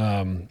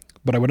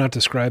 But I would not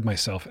describe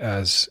myself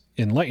as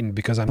enlightened,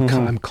 because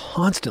I'm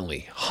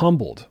constantly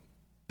humbled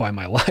by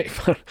my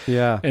life.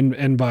 Yeah.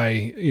 and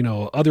by,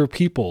 other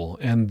people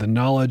and the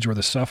knowledge or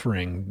the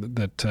suffering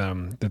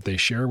that they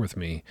share with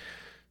me.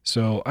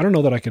 So I don't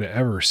know that I could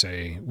ever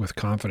say with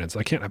confidence.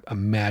 I can't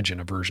imagine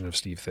a version of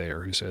Steve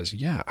Thayer who says,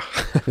 yeah,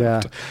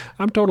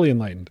 I'm totally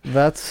enlightened.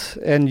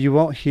 And you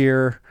won't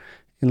hear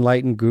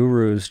enlightened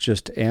gurus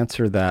just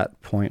answer that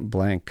point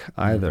blank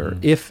either.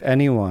 If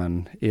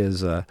anyone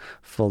is a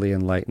fully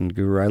enlightened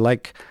guru, I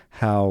like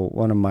how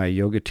one of my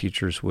yoga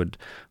teachers would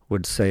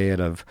say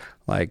it of,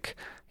 like,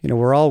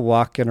 we're all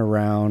walking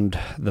around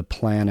the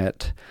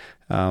planet,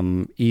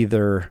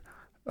 either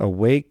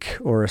awake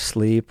or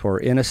asleep or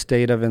in a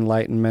state of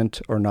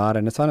enlightenment or not.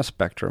 And it's on a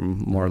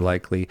spectrum, more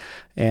likely.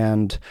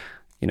 And,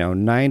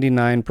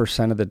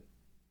 99% of the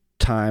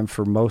time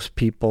for most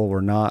people,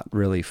 we're not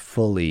really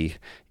fully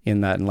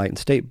in that enlightened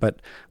state.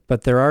 But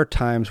there are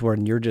times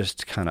when you're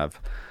just kind of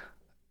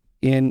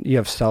you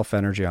have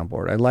self-energy on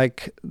board. I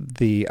like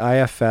the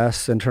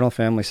IFS, Internal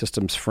Family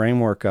Systems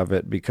framework of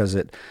it, because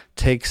it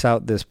takes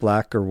out this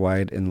black or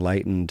white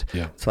enlightened.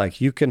 Yeah. It's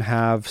like you can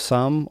have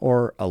some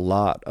or a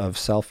lot of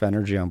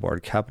self-energy on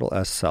board, capital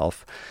S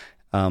self,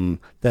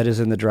 that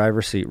is in the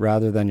driver's seat,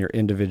 rather than your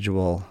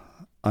individual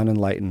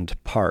unenlightened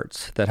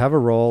parts that have a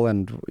role,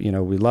 and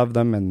we love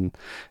them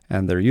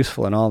and they're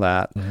useful and all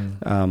that.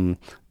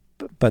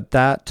 But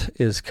that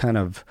is kind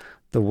of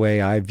the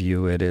way I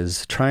view it,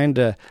 is trying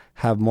to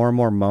have more and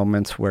more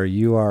moments where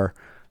you are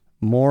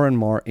more and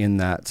more in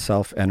that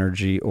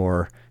self-energy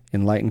or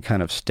enlightened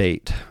kind of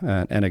state,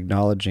 and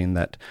acknowledging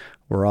that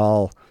we're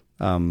all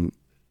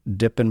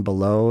dipping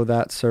below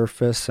that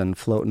surface and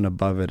floating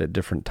above it at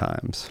different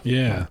times.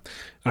 Yeah.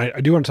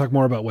 I do want to talk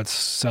more about what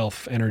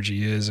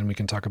self-energy is, and we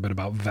can talk a bit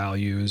about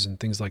values and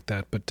things like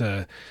that. But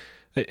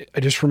I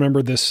just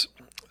remember this.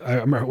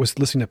 I was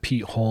listening to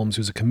Pete Holmes,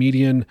 who's a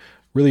comedian,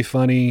 really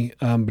funny,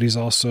 but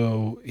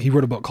he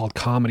wrote a book called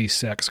Comedy,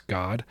 Sex,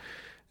 God.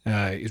 He's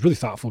a really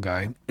thoughtful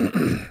guy,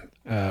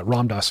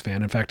 Ram Dass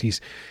fan. In fact,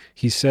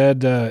 he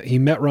said he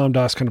met Ram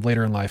Dass kind of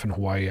later in life in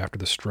Hawaii after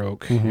the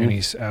stroke, and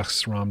he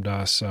asks Ram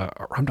Dass, are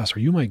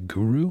you my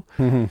guru?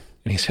 And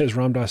he says,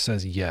 Ram Dass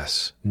says,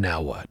 yes,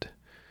 now what?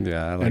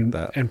 Yeah, I like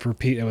that. And for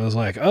Pete, it was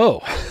like,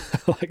 oh,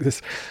 like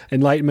this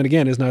enlightenment,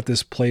 again, is not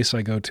this place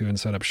I go to and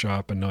set up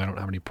shop and know I don't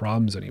have any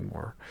problems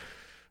anymore.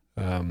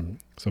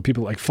 So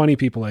people like funny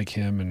people like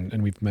him,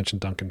 and we've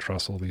mentioned Duncan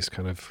Trussell, these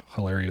kind of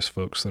hilarious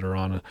folks that are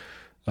on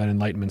an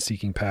enlightenment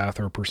seeking path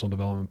or a personal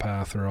development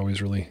path are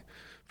always really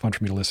fun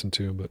for me to listen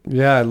to. But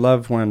yeah, I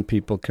love when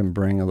people can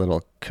bring a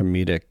little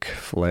comedic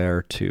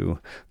flair to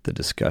the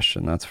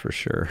discussion. That's for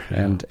sure.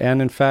 Yeah.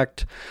 And in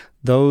fact,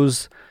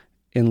 those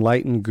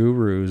enlightened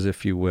gurus,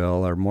 if you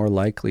will, are more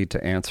likely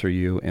to answer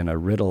you in a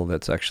riddle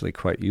that's actually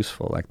quite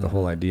useful, like the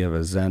whole idea of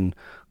a Zen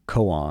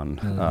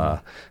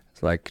koan.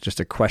 It's like just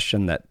a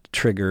question that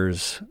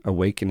triggers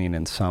awakening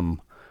in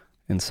some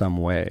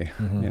way,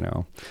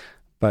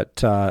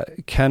 But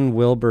Ken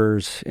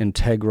Wilber's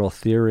integral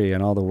theory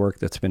and all the work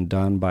that's been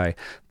done by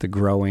the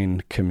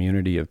growing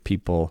community of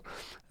people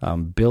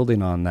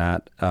building on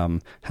that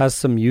has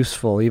some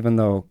useful, even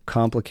though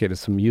complicated,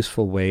 some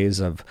useful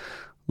ways of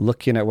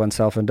looking at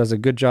oneself, and does a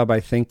good job, I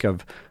think,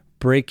 of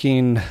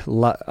breaking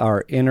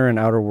our inner and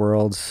outer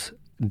worlds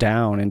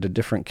down into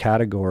different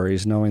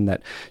categories, knowing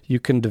that you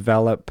can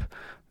develop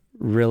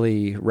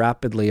really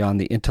rapidly on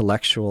the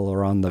intellectual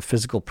or on the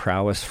physical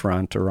prowess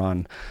front or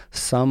on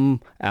some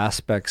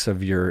aspects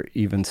of your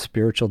even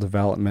spiritual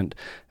development,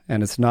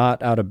 and it's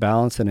not out of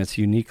balance, and it's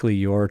uniquely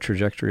your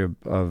trajectory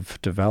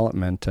of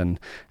development. And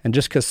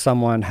just because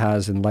someone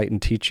has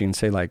enlightened teaching,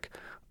 say like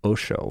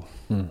Osho,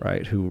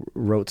 right, who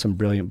wrote some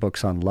brilliant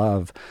books on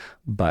love,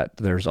 but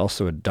there's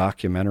also a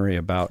documentary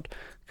about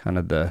kind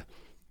of the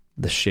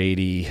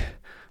shady,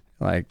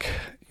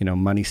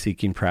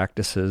 money-seeking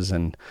practices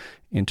and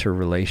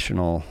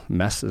interrelational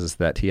messes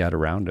that he had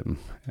around him.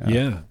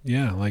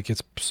 Yeah. Like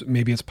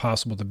maybe it's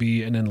possible to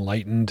be an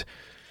enlightened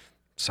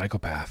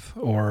psychopath,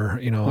 or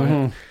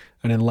an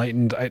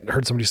enlightened. I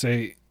heard somebody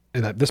say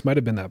that this might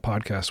have been that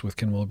podcast with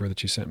Ken Wilber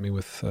that you sent me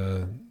with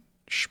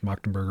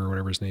Schmachtenberger or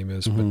whatever his name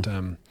is, but,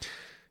 an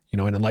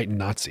enlightened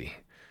Nazi.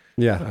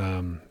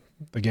 Yeah.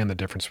 Again, the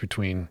difference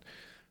between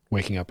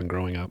waking up and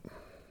growing up.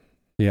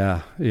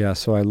 Yeah. Yeah.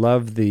 So I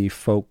love the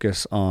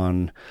focus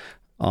on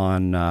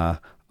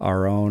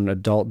our own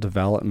adult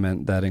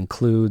development that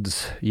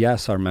includes,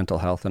 yes, our mental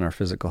health and our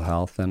physical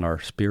health and our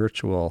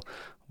spiritual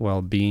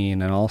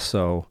well-being, and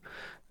also,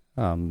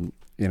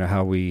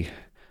 how we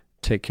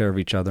take care of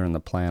each other and the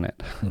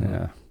planet.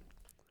 Yeah.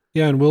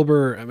 Yeah, and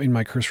Wilber, in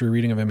my cursory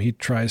reading of him, he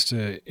tries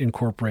to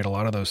incorporate a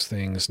lot of those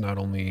things, not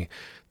only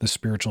the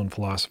spiritual and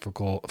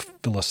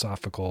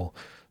philosophical,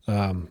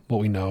 what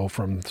we know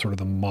from sort of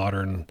the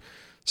modern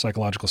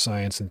psychological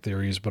science and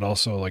theories, but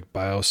also like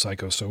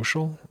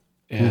biopsychosocial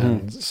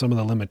and some of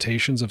the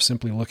limitations of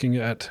simply looking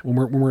at, when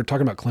we're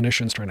talking about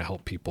clinicians trying to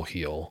help people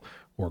heal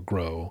or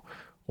grow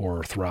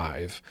or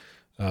thrive,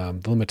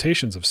 the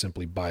limitations of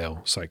simply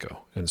biopsycho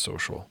and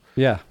social.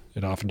 Yeah.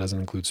 It often doesn't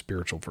include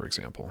spiritual, for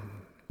example.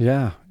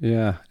 Yeah,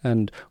 yeah.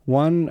 And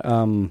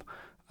one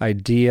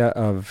idea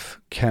of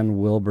Ken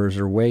Wilber's,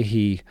 or way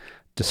he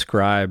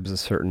describes a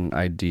certain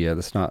idea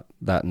that's not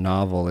that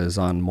novel, is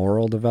on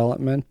moral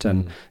development.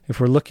 And if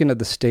we're looking at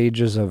the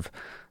stages of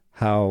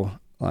how,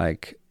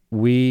 like,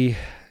 we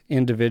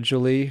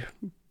individually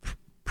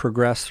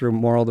progress through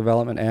moral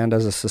development and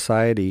as a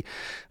society,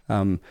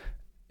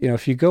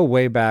 if you go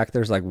way back,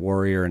 there's like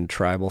warrior and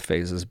tribal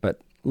phases,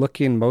 but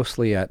looking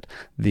mostly at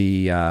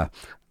the,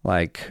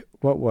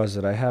 what was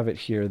it? I have it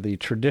here. The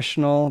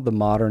traditional, the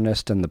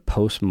modernist, and the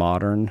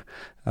postmodern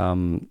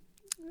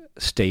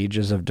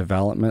stages of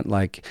development.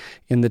 Like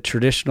in the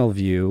traditional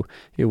view,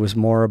 it was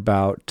more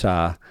about,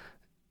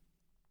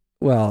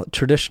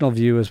 traditional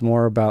view is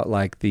more about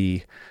like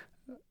the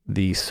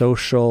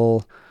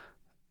social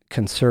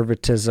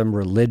conservatism,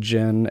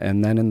 religion,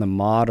 and then in the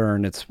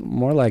modern, it's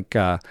more like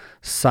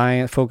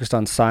science, focused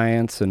on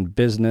science and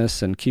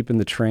business and keeping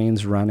the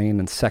trains running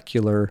and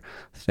secular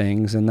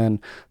things. And then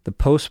the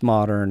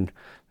postmodern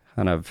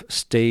kind of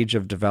stage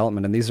of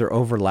development, and these are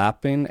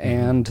overlapping,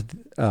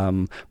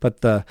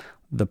 but the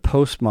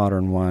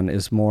postmodern one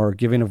is more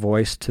giving a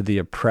voice to the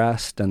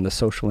oppressed and the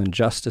social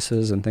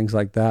injustices and things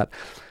like that.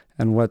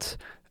 And what's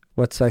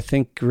I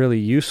think really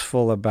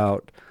useful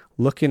about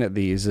looking at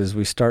these is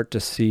we start to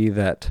see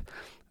that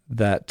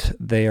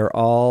they are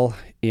all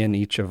in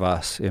each of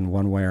us in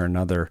one way or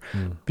another,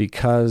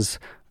 because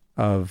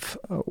of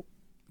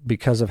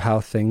how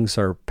things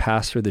are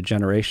passed through the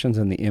generations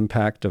and the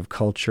impact of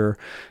culture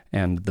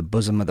and the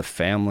bosom of the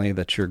family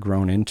that you're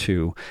grown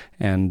into.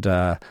 And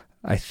I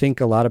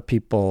think a lot of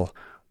people,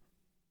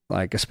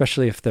 like,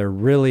 especially if they're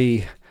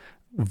really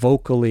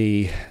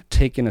vocally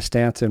taking a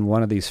stance in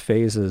one of these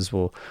phases,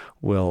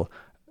 will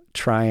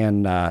try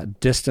and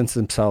distance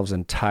themselves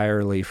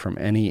entirely from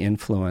any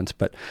influence,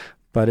 but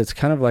it's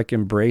kind of like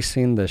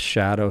embracing the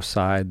shadow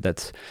side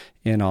that's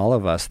in all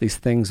of us. These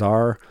things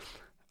are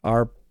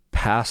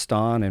passed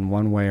on in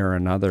one way or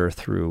another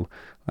through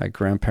like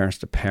grandparents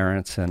to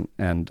parents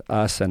and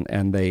us,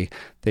 and they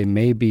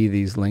may be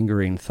these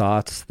lingering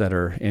thoughts that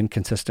are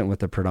inconsistent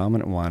with the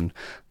predominant one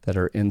that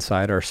are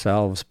inside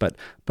ourselves, but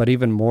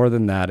even more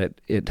than that,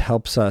 it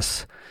helps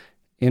us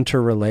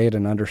interrelate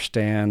and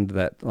understand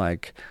that,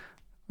 like,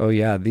 oh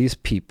yeah, these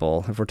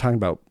people, if we're talking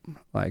about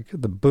like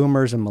the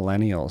boomers and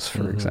millennials,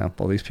 for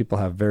example, these people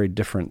have very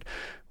different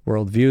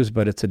worldviews,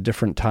 but it's a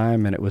different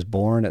time, and it was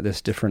born at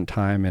this different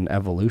time in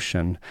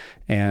evolution.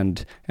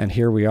 And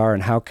here we are,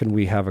 and how can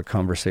we have a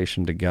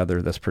conversation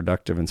together that's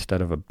productive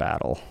instead of a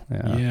battle?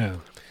 Yeah.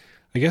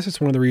 I guess it's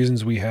one of the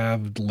reasons we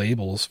have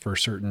labels for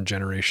certain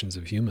generations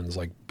of humans,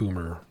 like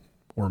boomer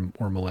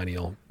or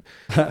millennial.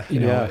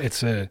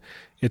 It's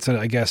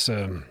I guess,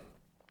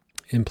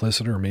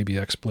 implicit or maybe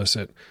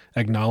explicit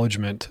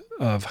acknowledgement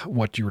of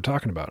what you were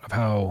talking about, of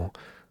how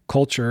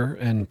culture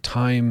and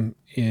time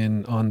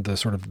on the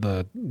sort of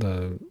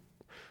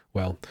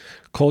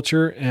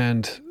culture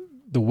and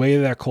the way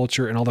that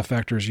culture and all the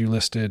factors you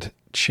listed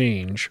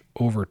change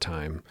over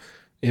time,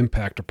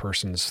 impact a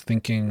person's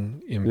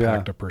thinking,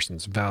 impact a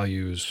person's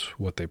values,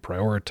 what they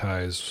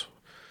prioritize.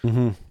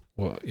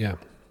 Well, yeah.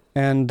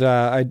 And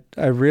I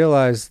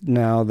realized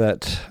now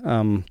that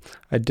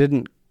I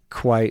didn't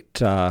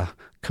quite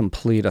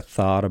complete a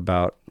thought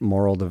about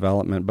moral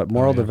development, but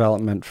moral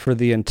development for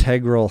the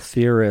integral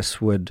theorists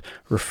would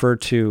refer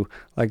to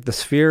like the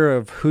sphere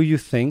of who you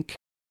think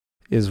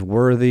is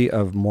worthy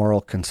of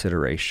moral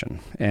consideration.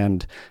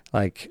 And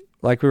like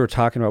we were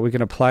talking about, we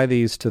can apply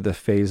these to the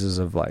phases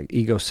of like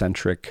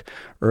egocentric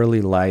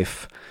early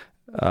life,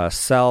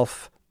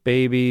 self,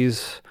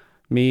 babies,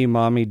 me,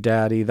 mommy,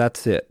 daddy,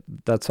 that's it.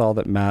 That's all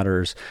that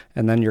matters.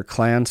 And then your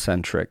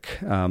clan-centric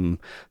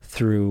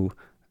through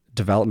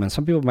development.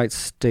 Some people might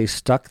stay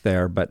stuck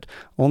there, but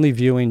only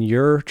viewing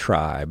your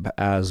tribe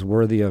as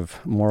worthy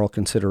of moral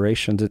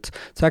considerations. It's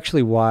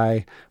actually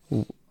why,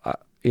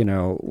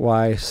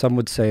 why some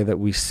would say that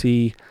we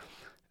see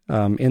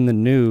in the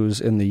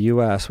news in the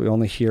U.S., we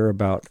only hear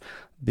about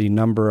the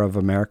number of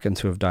Americans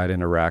who have died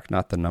in Iraq,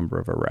 not the number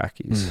of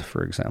Iraqis,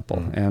 for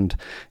example. And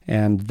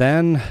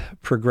then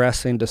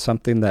progressing to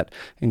something that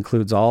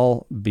includes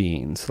all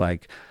beings,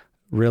 like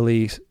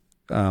really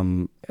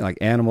like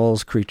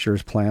animals,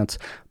 creatures, plants.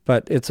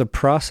 But it's a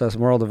process,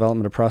 moral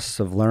development, a process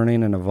of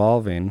learning and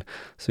evolving.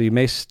 So you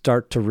may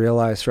start to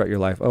realize throughout your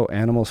life, oh,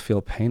 animals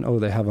feel pain. Oh,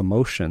 they have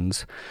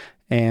emotions.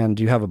 And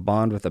you have a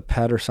bond with a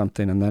pet or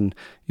something. And then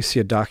you see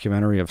a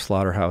documentary of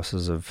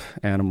slaughterhouses of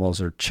animals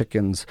or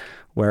chickens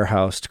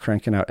warehoused,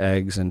 cranking out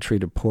eggs and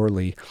treated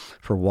poorly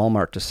for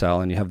Walmart to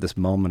sell. And you have this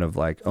moment of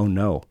like, oh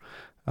no,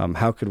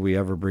 how could we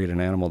ever breed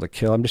an animal to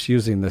kill? I'm just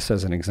using this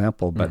as an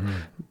example.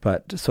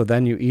 But so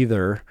then you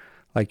either,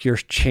 like, you're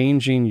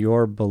changing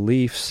your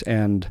beliefs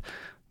and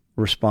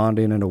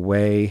responding in a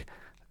way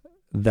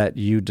that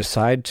you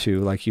decide to,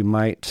 like you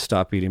might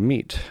stop eating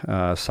meat,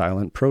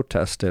 silent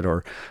protest it,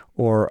 or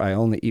I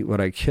only eat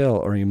what I kill,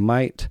 or you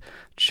might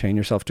chain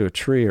yourself to a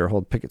tree or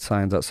hold picket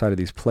signs outside of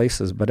these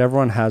places. But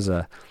everyone has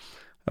a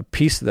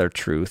piece of their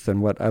truth.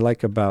 And what I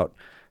like about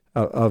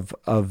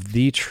of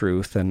the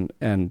truth,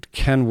 and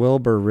Ken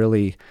Wilber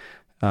really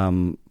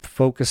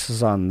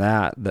focuses on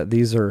that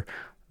these are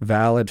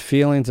valid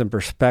feelings and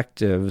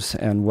perspectives,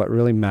 and what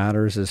really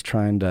matters is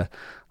trying to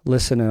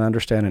listen and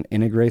understand and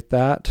integrate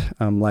that,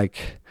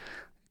 like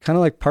kind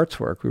of like parts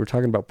work. We were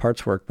talking about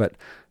parts work, but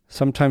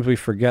sometimes we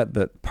forget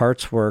that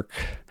parts work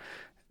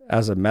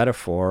as a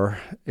metaphor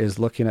is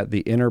looking at the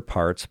inner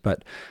parts,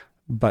 but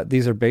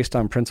these are based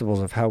on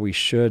principles of how we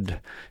should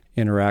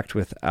interact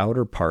with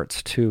outer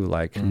parts too,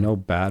 like no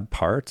bad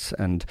parts,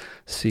 and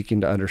seeking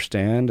to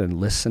understand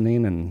and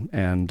listening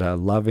and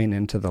loving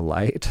into the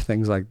light,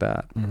 things like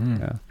that.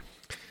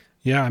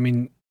 Yeah, I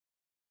mean,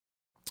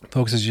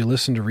 folks, as you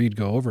listen to Reed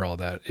go over all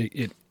that,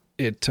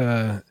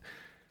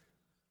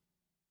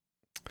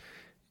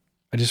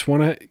 I just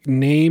want to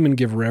name and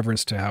give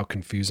reverence to how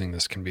confusing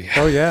this can be.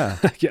 Oh yeah.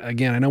 Yeah.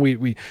 Again, I know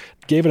we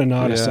gave it a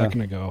nod a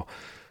second ago.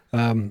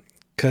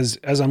 Because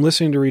as I'm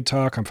listening to Reed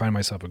talk, I'm finding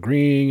myself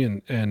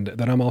agreeing, and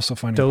that I'm also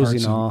finding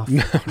dozing off.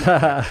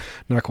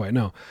 Not quite.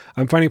 No,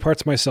 I'm finding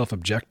parts of myself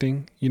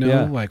objecting.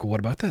 Like, well, what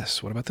about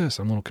this? What about this?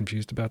 I'm a little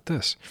confused about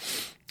this.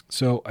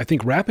 So I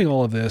think wrapping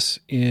all of this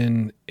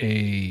in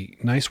a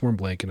nice warm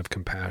blanket of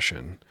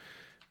compassion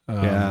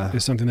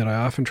is something that I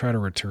often try to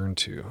return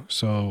to.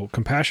 So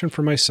compassion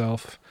for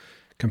myself,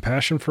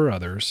 compassion for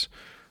others,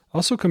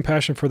 also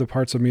compassion for the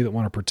parts of me that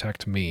want to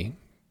protect me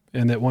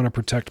and that want to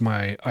protect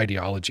my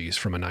ideologies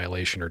from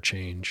annihilation or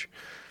change.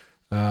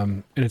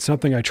 And it's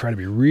something I try to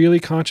be really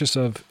conscious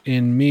of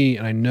in me,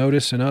 and I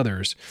notice in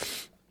others.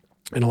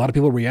 And a lot of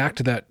people react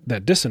to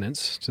that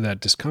dissonance, to that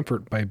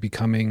discomfort, by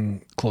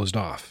becoming closed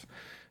off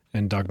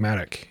and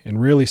dogmatic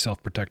and really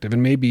self-protective,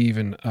 and maybe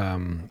even,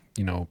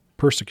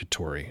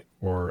 persecutory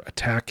or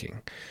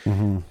attacking.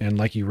 And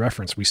like you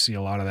referenced, we see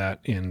a lot of that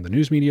in the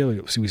news media.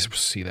 We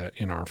see that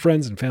in our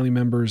friends and family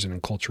members and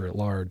in culture at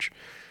large.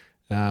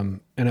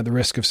 And at the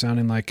risk of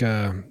sounding like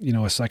a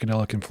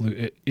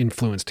psychedelic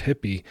influenced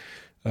hippie,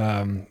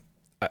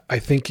 I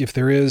think if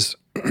there is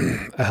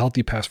a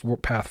healthy path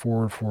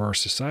forward for our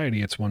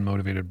society, it's one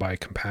motivated by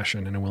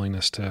compassion and a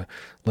willingness to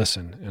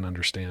listen and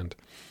understand.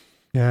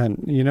 Yeah,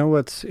 and you know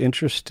what's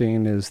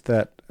interesting is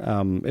that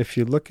if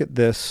you look at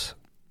this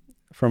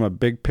from a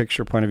big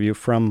picture point of view,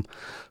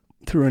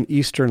 through an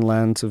Eastern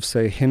lens of,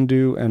 say,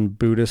 Hindu and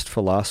Buddhist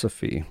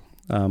philosophy,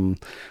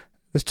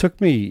 this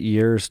took me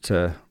years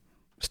to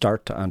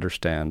start to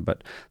understand,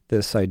 but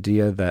this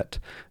idea that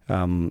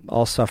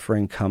all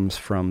suffering comes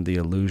from the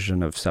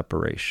illusion of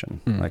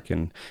separation. Like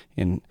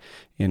in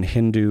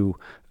Hindu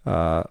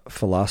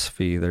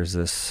philosophy, there's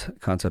this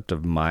concept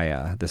of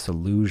Maya, this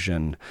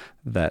illusion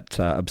that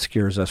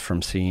obscures us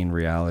from seeing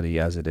reality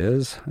as it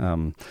is.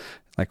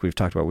 Like we've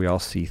talked about, we all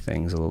see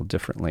things a little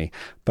differently,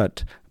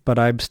 but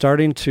I'm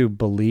starting to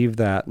believe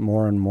that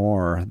more and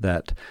more,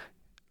 that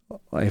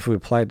if we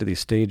apply it to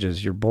these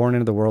stages, you're born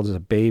into the world as a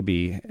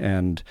baby,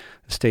 and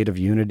a state of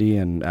unity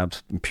and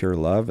pure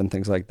love and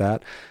things like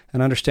that.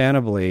 And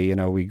understandably,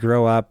 we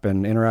grow up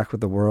and interact with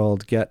the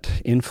world, get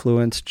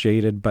influenced,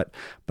 jaded, but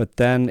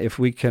then if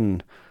we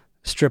can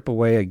strip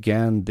away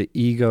again the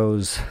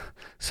ego's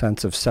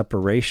sense of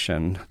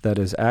separation that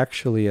is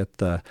actually at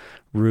the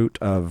root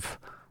of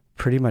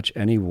pretty much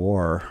any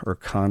war or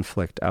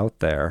conflict out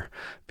there,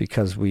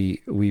 because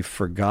we've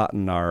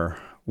forgotten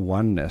our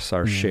oneness,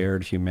 our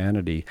shared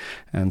humanity.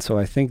 And so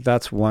I think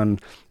that's one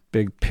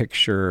big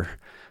picture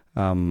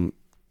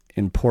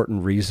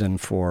important reason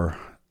for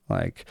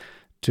like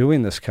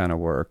doing this kind of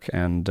work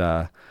and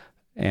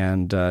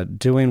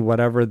doing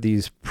whatever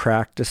these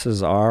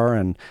practices are,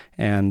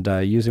 and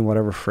using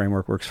whatever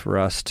framework works for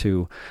us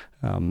to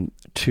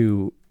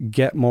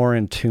get more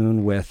in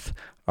tune with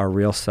our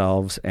real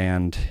selves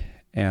and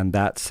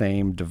that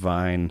same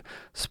divine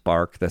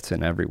spark that's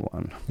in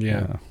everyone.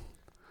 Yeah.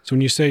 So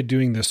when you say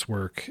doing this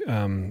work,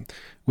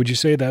 would you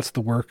say that's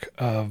the work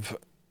of,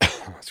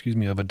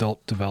 of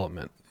adult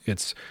development?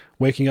 It's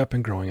waking up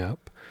and growing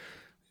up.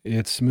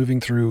 It's moving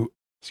through,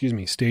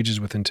 stages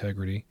with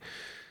integrity.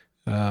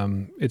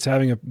 It's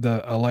having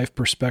a life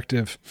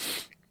perspective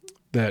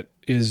that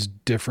is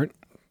different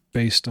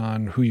based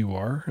on who you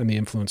are and the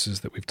influences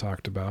that we've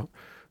talked about.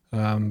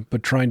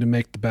 But trying to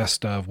make the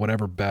best of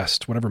whatever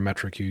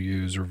metric you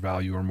use or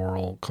value or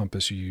moral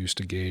compass you use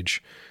to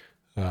gauge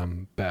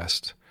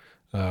best.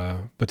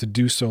 But to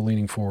do so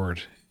leaning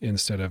forward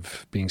instead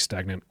of being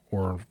stagnant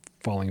or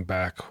falling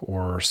back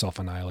or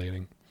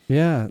self-annihilating.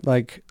 Yeah,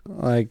 like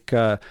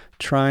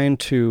trying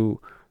to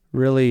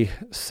really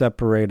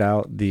separate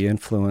out the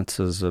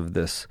influences of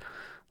this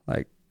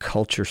like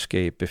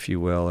culturescape, if you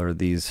will, or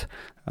these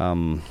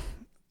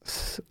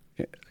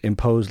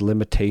imposed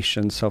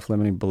limitations,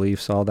 self-limiting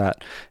beliefs, all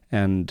that,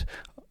 and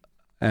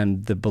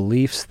the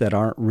beliefs that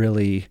aren't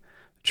really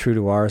true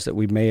to ours that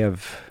we may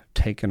have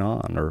taken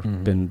on or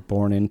been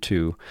born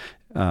into.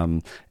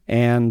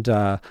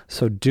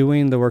 So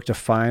doing the work to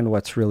find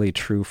what's really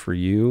true for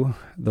you,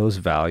 those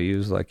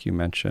values, like you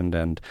mentioned,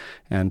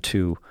 and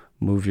to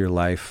move your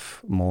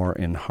life more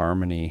in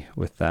harmony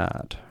with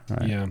that.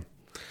 Right? Yeah.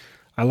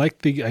 I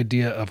like the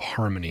idea of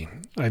harmony.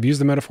 I've used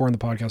the metaphor in the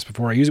podcast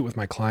before. I use it with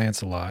my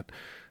clients a lot.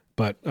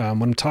 But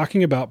when I'm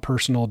talking about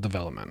personal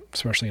development,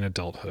 especially in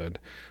adulthood,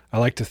 I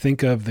like to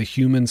think of the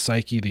human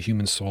psyche, the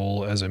human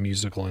soul, as a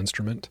musical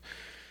instrument.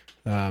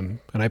 And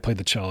I played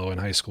the cello in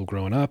high school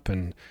growing up.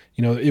 And,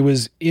 it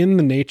was in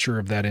the nature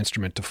of that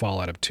instrument to fall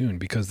out of tune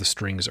because the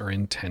strings are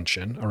in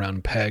tension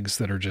around pegs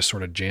that are just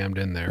sort of jammed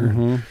in there.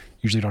 Mm-hmm.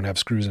 Usually don't have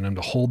screws in them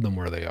to hold them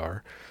where they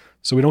are.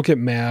 So we don't get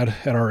mad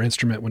at our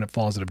instrument when it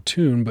falls out of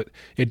tune, but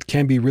it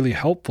can be really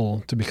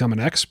helpful to become an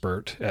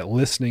expert at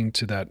listening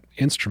to that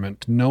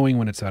instrument, knowing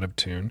when it's out of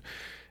tune,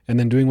 and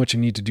then doing what you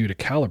need to do to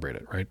calibrate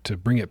it, right? To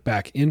bring it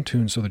back in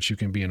tune so that you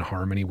can be in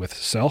harmony with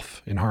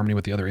self, in harmony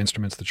with the other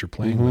instruments that you're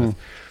playing with.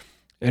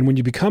 And when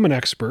you become an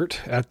expert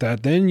at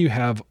that, then you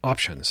have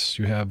options,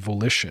 you have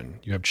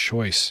volition, you have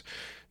choice,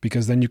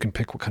 because then you can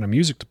pick what kind of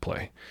music to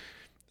play.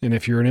 And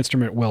if you're an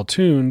instrument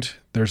well-tuned,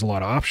 there's a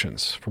lot of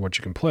options for what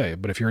you can play.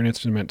 But if you're an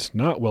instrument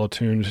not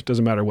well-tuned, it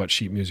doesn't matter what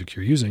sheet music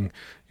you're using,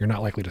 you're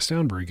not likely to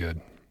sound very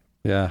good.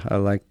 Yeah, I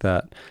like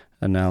that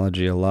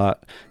analogy a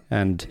lot.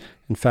 And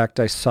in fact,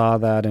 I saw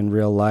that in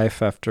real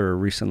life after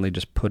recently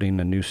just putting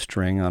a new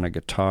string on a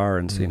guitar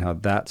and seeing how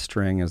that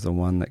string is the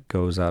one that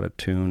goes out of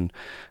tune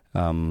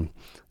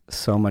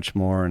so much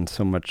more and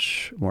so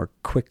much more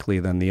quickly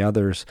than the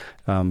others.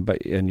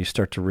 And you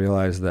start to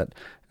realize that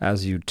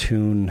as you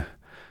tune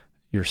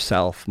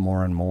yourself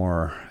more and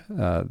more,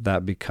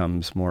 that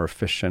becomes more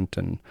efficient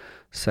and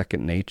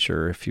second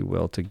nature, if you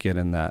will, to get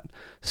in that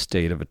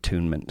state of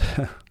attunement.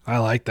 I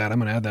like that. I'm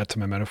going to add that to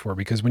my metaphor,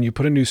 because when you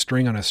put a new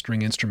string on a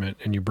string instrument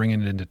and you bring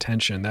it into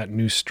tension, that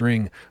new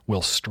string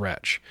will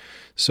stretch.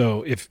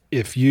 So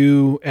if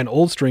you, and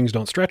old strings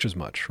don't stretch as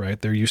much, right?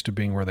 They're used to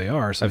being where they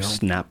are. So I've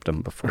snapped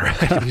them before.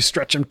 Right? If you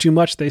stretch them too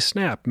much, they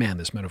snap. Man,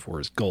 this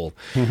metaphor is gold.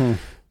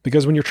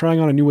 Because when you're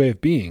trying on a new way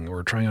of being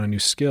or trying on a new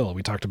skill,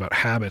 we talked about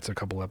habits a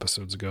couple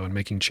episodes ago and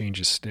making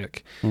changes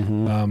stick,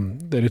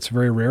 that it's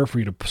very rare for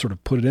you to sort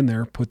of put it in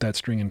there, put that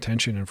string in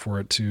tension, and for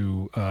it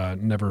to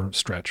never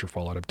stretch or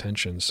fall out of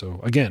tension. So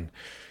again,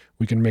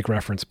 we can make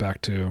reference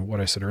back to what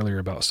I said earlier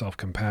about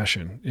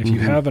self-compassion. If you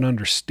have an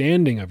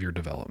understanding of your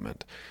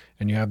development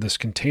and you have this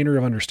container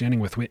of understanding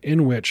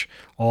within which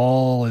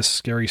all this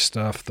scary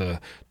stuff,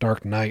 the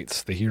dark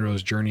nights, the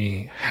hero's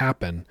journey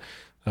happen,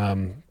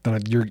 then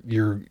you're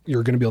going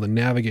to be able to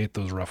navigate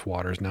those rough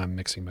waters. Now I'm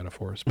mixing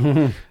metaphors,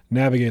 but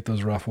navigate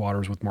those rough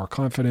waters with more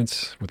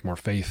confidence, with more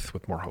faith,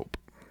 with more hope.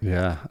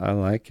 Yeah, I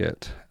like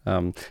it.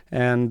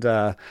 And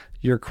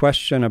your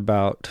question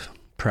about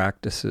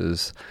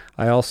practices,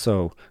 I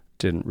also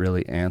didn't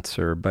really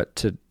answer,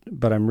 but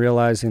I'm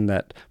realizing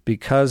that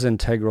because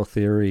integral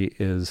theory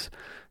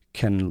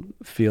can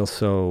feel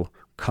so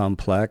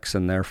complex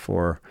and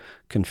therefore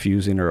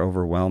confusing or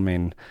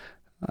overwhelming,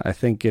 I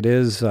think it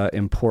is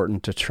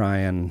important to try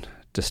and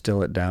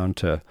distill it down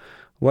to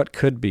what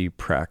could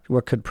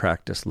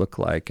practice look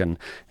like,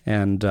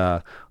 and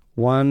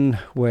one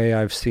way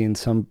I've seen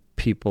some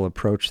people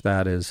approach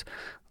that is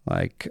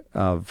like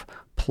of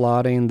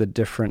plotting the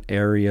different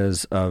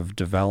areas of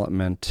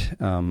development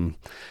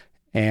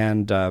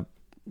and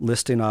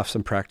listing off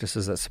some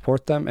practices that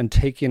support them and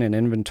taking an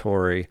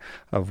inventory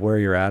of where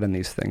you're at in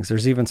these things.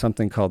 There's even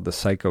something called the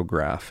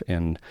psychograph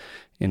in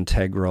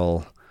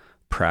integral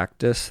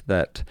practice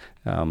that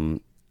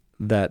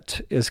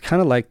is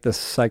kind of like the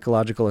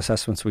psychological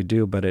assessments we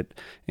do, but it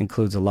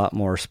includes a lot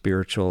more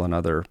spiritual and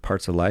other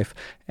parts of life,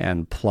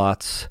 and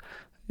plots.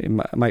 It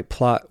might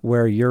plot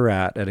where you're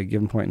at a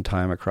given point in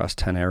time across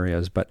 10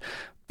 areas. But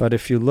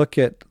if you look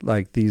at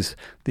like these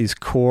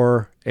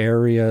core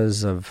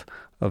areas of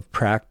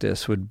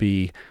practice would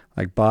be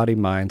like body,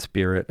 mind,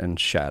 spirit, and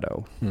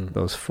shadow,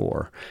 those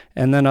four.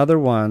 And then other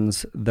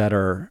ones that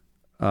are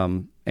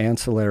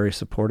ancillary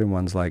supporting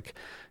ones like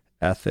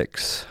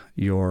ethics,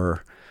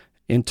 your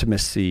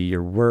intimacy,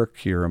 your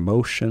work, your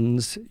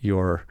emotions,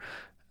 your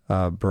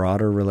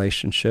broader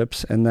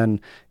relationships. And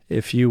then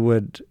if you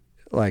would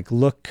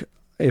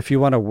if you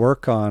want to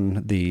work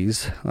on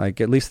these, like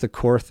at least the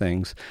core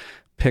things,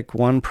 pick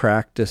one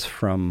practice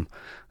from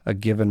a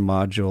given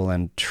module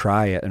and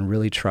try it, and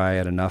really try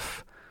it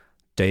enough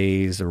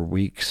days or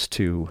weeks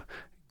to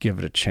give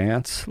it a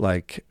chance.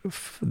 Like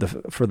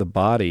for the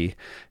body,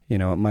 it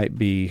might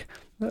be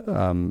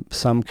adopting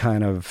some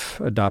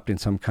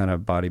kind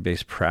of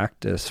body-based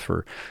practice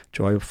for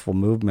joyful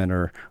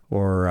movement,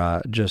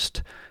 or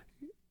just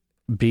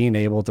being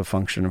able to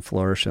function and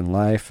flourish in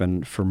life.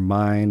 And for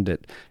mind,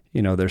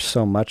 there's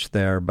so much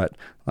there, but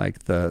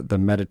like the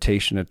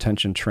meditation,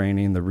 attention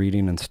training, the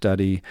reading and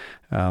study,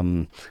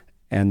 and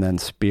then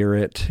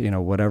spirit,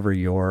 whatever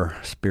your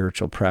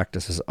spiritual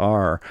practices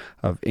are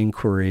of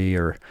inquiry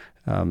or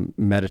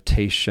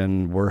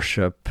meditation,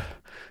 worship,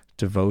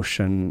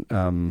 devotion,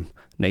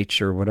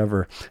 nature,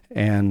 whatever,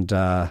 and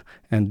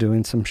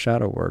doing some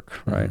shadow work,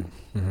 right?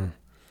 Mm-hmm.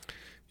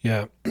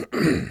 Yeah.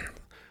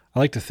 I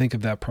like to think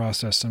of that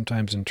process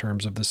sometimes in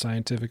terms of the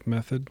scientific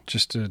method,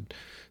 just to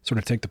sort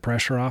of take the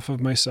pressure off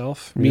of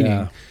myself,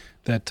 meaning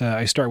that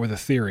I start with a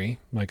theory,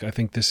 like I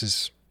think this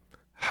is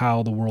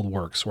how the world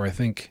works, or I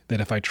think that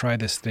if I try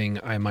this thing,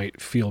 I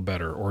might feel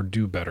better or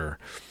do better.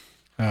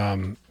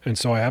 And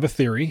so I have a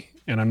theory,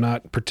 and I'm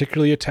not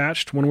particularly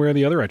attached one way or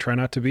the other. I try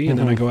not to be. And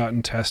then I go out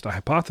and test a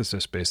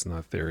hypothesis based on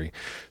that theory.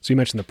 So you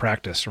mentioned the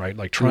practice, right?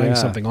 Like trying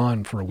something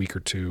on for a week or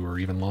two or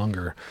even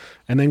longer,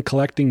 and then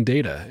collecting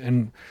data.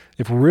 And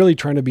if we're really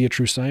trying to be a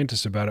true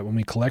scientist about it, when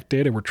we collect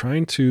data, we're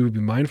trying to be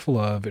mindful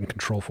of and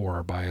control for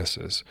our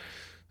biases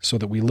so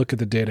that we look at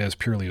the data as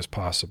purely as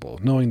possible,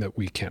 knowing that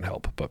we can't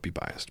help but be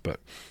biased. But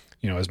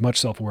as much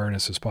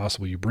self-awareness as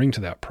possible you bring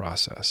to that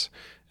process.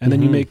 And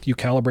then you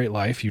calibrate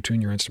life, you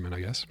tune your instrument,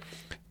 I guess,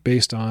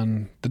 based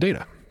on the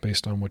data,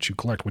 based on what you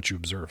collect, what you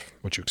observe,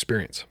 what you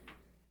experience.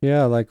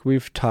 Yeah, like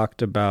we've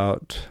talked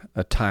about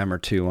a time or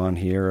two on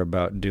here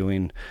about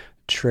doing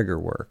trigger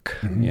work,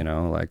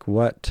 like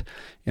what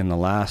in the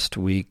last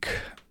week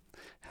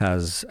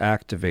has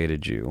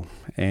activated you,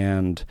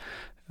 and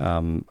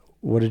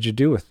what did you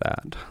do with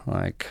that?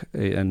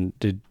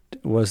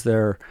 Was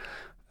there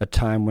a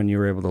time when you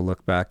were able to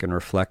look back and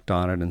reflect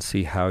on it and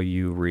see how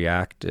you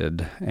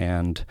reacted,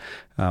 and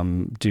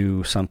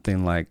do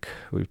something like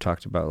we've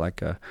talked about,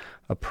 like a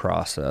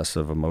process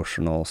of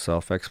emotional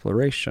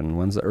self-exploration?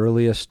 When's the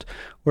earliest?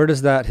 Where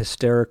does that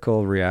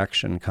hysterical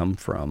reaction come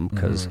from?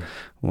 Because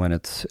when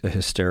it's a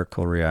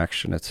hysterical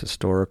reaction, it's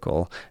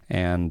historical.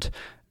 And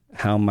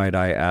how might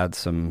I add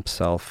some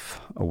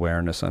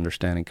self-awareness,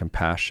 understanding,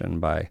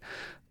 compassion by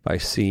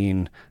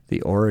seeing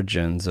the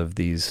origins of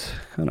these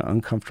kind of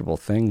uncomfortable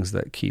things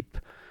that keep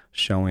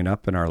showing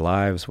up in our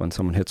lives when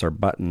someone hits our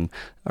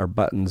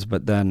buttons,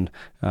 but then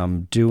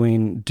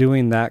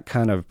doing that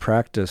kind of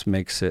practice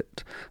makes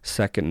it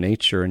second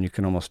nature, and you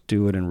can almost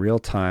do it in real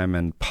time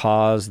and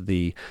pause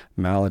the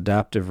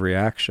maladaptive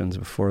reactions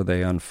before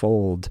they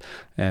unfold,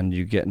 and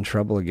you get in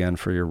trouble again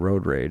for your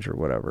road rage or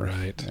whatever.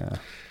 Right.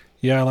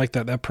 Yeah, I like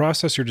that. That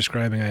process you're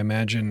describing, I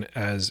imagine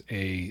as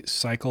a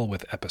cycle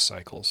with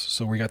epicycles.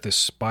 So we got this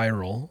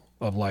spiral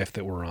of life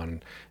that we're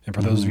on. And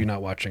for those of you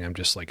not watching, I'm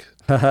just like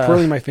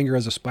twirling my finger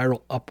as a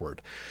spiral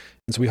upward.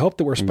 And so we hope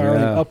that we're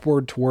spiraling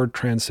upward toward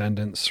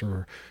transcendence,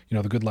 or,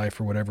 the good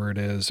life, or whatever it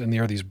is. And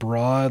there are these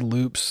broad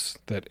loops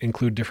that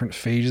include different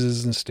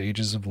phases and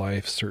stages of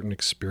life, certain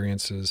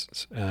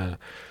experiences.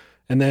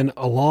 And then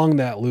along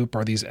that loop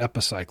are these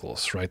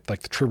epicycles, right?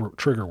 Like the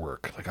trigger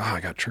work. Like,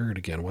 I got triggered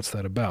again. What's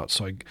that about?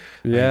 So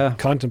I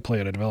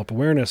contemplate, I develop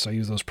awareness. I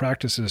use those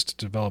practices to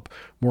develop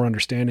more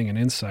understanding and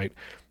insight.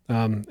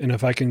 And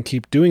if I can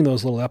keep doing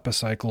those little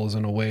epicycles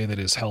in a way that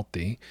is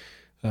healthy,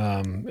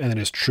 and that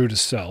is true to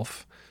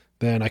self,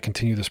 then I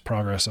continue this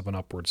progress of an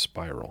upward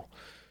spiral.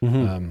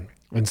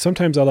 And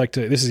sometimes I like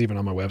to, this is even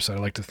on my website, I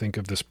like to think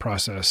of this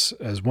process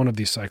as one of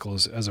these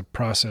cycles as a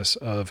process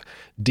of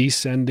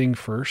descending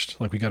first.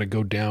 Like we got to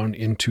go down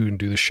into and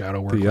do the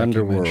shadow work. The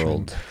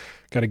underworld.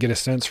 Got to get a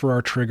sense for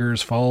our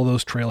triggers, follow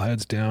those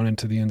trailheads down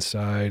into the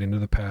inside, into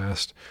the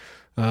past.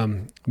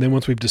 Then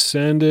once we've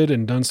descended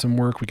and done some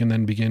work, we can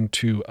then begin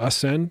to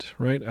ascend,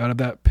 right? Out of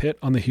that pit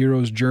on the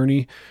hero's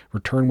journey,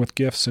 return with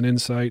gifts and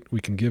insight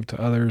we can give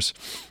to others,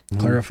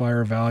 clarify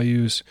our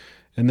values.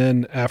 And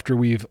then after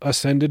we've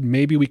ascended,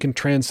 maybe we can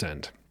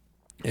transcend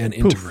and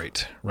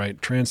integrate,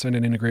 right? Transcend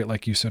and integrate,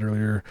 like you said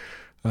earlier,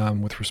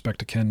 with respect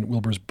to Ken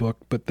Wilber's book,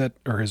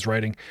 or his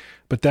writing.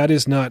 But that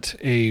is not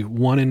a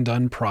one and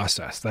done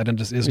process. That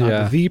is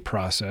not the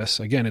process.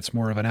 Again, it's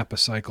more of an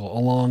epicycle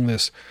along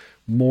this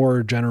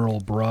more general,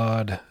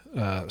 broad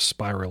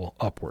spiral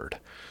upward.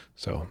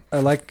 So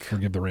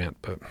forgive the rant,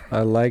 but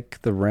I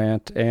like the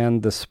rant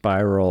and the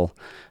spiral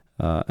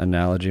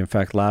analogy. In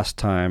fact, last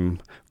time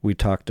we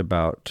talked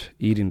about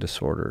eating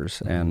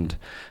disorders, and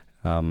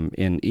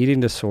in eating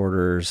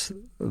disorders,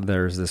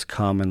 there's this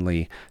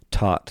commonly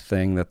taught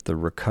thing that the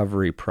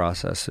recovery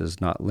process is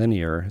not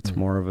linear. It's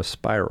more of a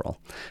spiral.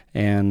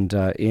 And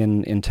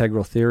in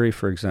integral theory,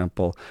 for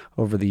example,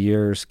 over the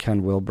years,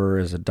 Ken Wilber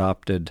has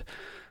adopted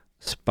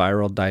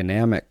spiral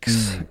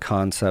dynamics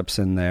concepts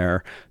in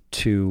there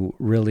to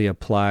really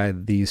apply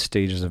these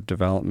stages of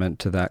development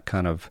to that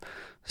kind of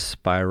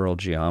spiral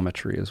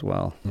geometry as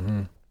well.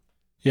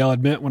 Yeah, I'll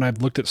admit when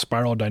I've looked at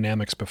spiral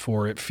dynamics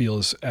before, it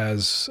feels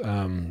as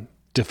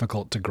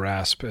difficult to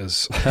grasp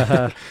as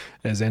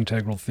as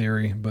integral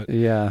theory, but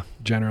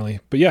generally.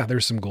 But yeah,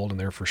 there's some gold in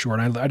there for sure.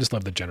 And I just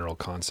love the general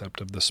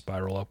concept of the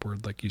spiral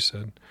upward, like you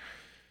said.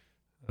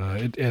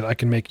 I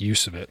can make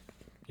use of it.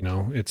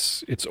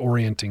 It's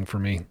orienting for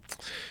me.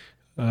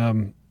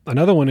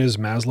 Another one is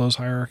Maslow's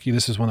hierarchy.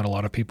 This is one that a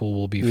lot of people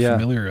will be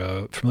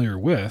familiar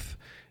with.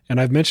 And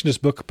I've mentioned his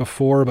book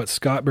before, but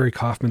Scott Barry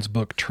Kaufman's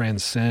book,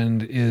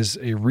 Transcend, is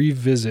a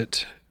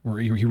revisit where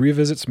he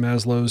revisits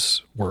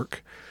Maslow's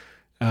work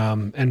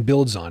and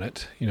builds on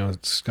it.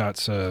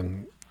 Scott's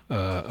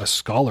a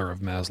scholar of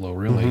Maslow,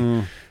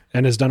 really,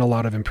 and has done a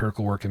lot of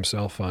empirical work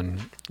himself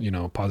on,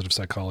 positive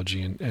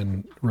psychology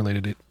and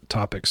related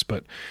topics.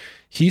 But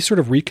he sort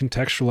of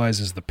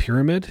recontextualizes the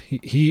pyramid.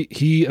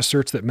 He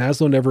asserts that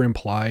Maslow never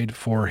implied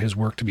for his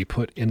work to be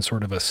put in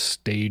sort of a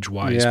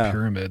stage-wise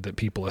pyramid that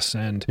people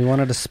ascend. He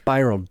wanted a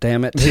spiral,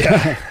 damn it.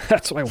 Yeah,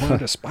 that's why I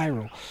wanted a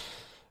spiral.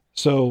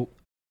 So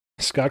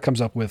Scott comes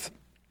up with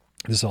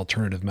this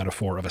alternative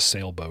metaphor of a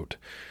sailboat.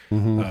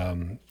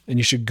 And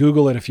you should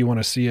Google it if you want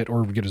to see it,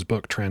 or get his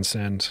book,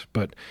 Transcend.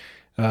 But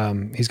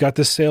he's got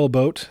this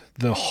sailboat,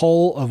 the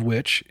hull of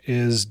which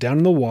is down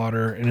in the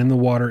water, and in the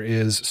water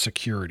is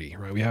security,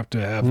 right? We have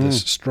to have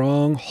this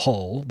strong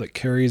hull that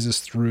carries us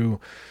through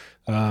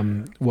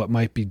what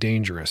might be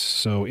dangerous.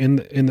 So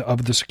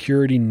of the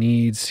security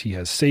needs, he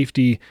has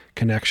safety,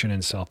 connection,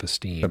 and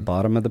self-esteem. The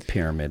bottom of the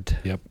pyramid.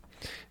 Yep.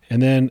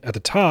 And then at the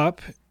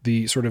top,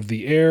 the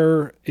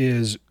air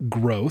is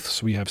growth.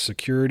 So we have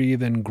security,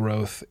 then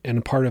growth,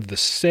 and part of the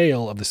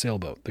sail of the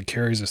sailboat that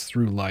carries us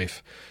through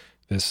life.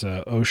 This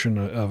ocean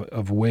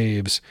of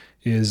waves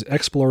is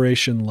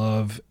exploration,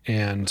 love,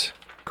 and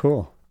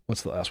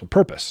what's the last one?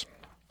 Purpose.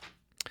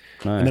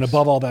 Nice. And then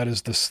above all that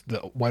is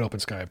the wide open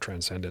sky of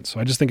transcendence. So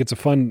I just think it's a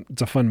fun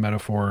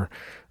metaphor.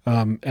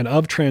 And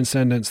of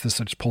transcendence,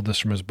 I just pulled this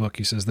from his book.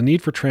 He says, the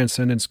need for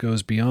transcendence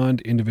goes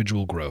beyond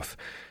individual growth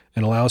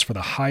and allows for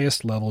the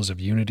highest levels of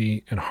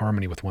unity and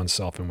harmony with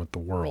oneself and with the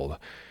world.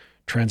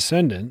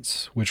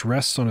 Transcendence, which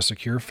rests on a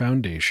secure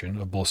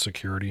foundation of both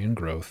security and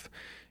growth,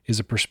 is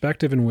a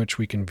perspective in which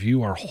we can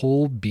view our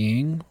whole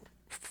being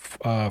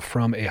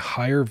from a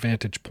higher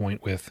vantage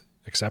point with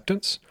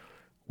acceptance,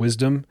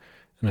 wisdom,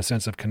 and a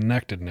sense of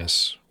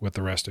connectedness with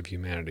the rest of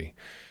humanity.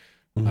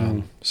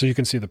 So you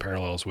can see the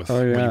parallels with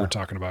what you were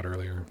talking about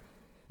earlier.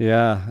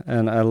 Yeah,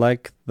 and I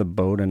like the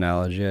boat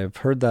analogy. I've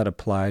heard that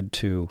applied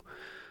to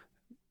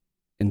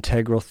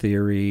integral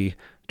theory,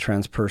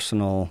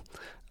 transpersonal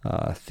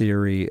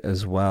theory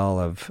as well.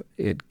 Of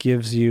it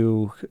gives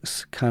you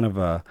kind of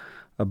a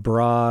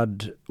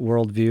broad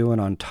worldview and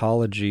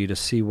ontology to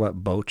see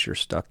what boat you're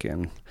stuck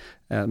in,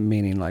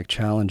 meaning like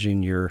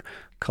challenging your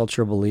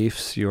cultural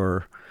beliefs,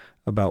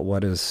 about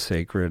what is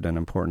sacred and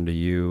important to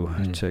you,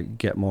 to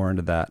get more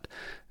into that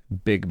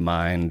big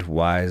mind,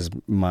 wise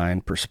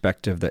mind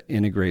perspective that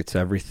integrates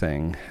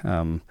everything,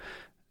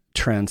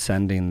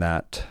 transcending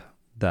that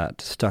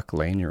stuck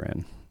lane you're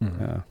in.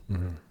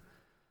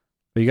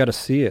 But you got to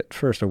see it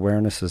first.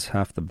 Awareness is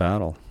half the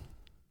battle.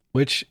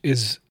 Which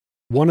is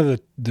one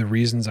of the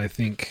reasons I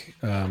think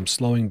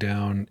slowing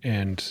down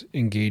and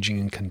engaging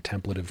in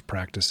contemplative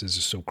practices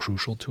is so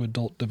crucial to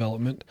adult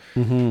development,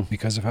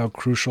 because of how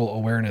crucial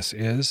awareness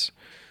is.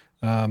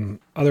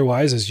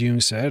 Otherwise, as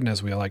Jung said, and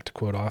as we like to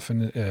quote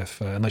often,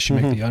 unless you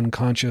make the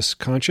unconscious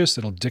conscious,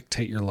 it'll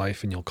dictate your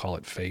life and you'll call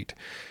it fate.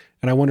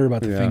 And I wonder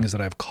about the things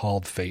that I've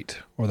called fate,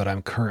 or that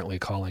I'm currently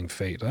calling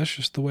fate. That's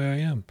just the way I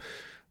am.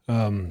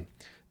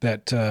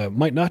 That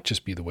might not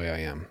just be the way I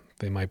am.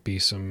 They might be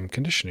some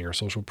conditioning or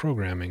social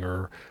programming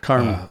or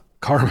karma,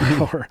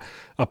 or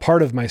a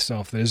part of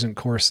myself that isn't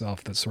core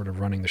self that's sort of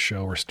running the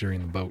show or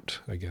steering the boat,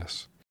 I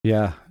guess.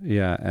 Yeah.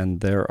 And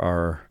there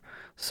are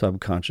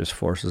subconscious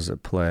forces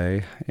at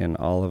play in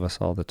all of us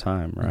all the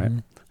time, right?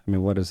 I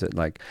mean, what is it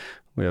like?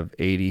 We have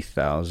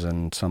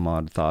 80,000 some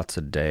odd thoughts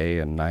a day,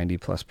 and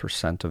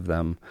 90+% of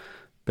them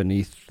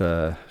beneath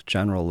the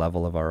general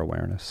level of our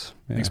awareness.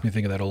 Makes me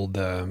think of that old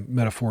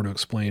metaphor to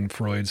explain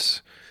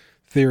Freud's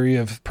theory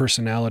of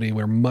personality,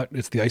 where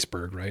it's the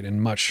iceberg, right?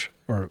 And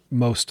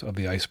most of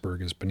the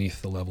iceberg is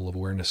beneath the level of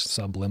awareness,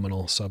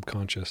 subliminal,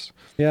 subconscious.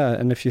 Yeah,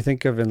 and if you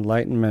think of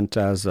enlightenment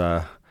as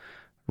a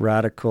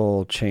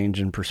radical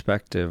change in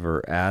perspective,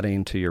 or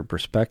adding to your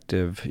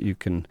perspective, you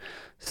can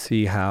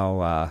see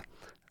how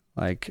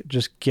like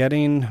just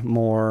getting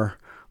more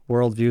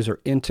worldviews or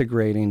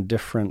integrating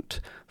different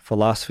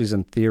philosophies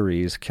and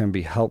theories can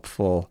be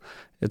helpful.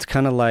 It's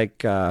kind of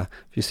like, if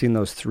you've seen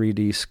those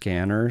 3D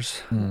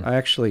scanners, I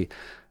actually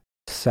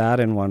sat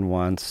in one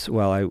once.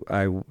 Well,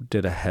 I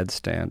did a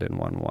headstand in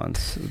one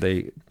once.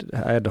 I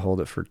had to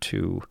hold it for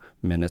 2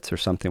 minutes or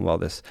something while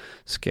this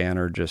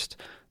scanner just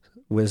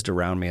whizzed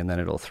around me, and then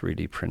it'll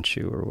 3D print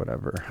you or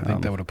whatever. I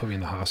think that would have put me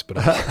in the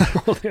hospital.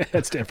 Holding a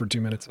headstand for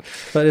 2 minutes.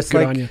 But it's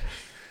Good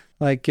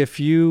like if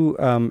you,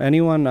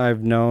 anyone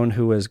I've known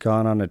who has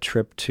gone on a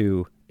trip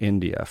to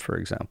India, for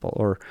example,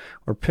 or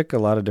pick a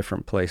lot of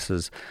different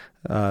places.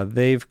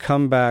 They've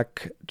come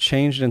back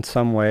changed in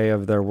some way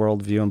of their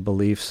worldview and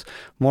beliefs,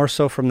 more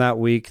so from that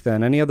week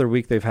than any other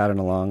week they've had in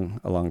a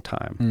long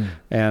time.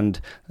 And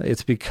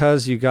it's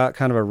because you got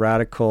kind of a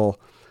radical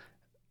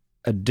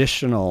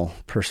additional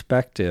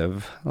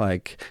perspective.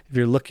 Like if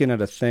you're looking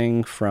at a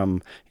thing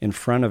from in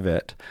front of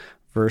it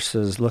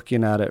versus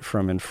looking at it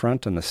from in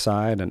front and the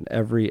side and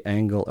every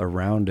angle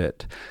around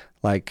it,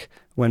 like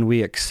when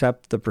we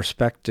accept the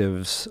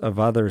perspectives of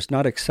others,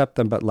 not accept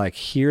them, but like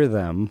hear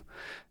them,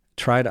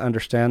 try to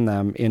understand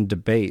them in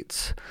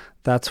debates,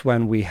 that's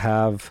when we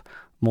have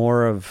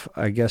more of,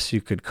 I guess you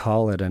could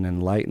call it an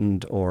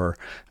enlightened or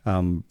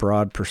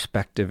broad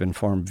perspective,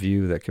 informed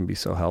view that can be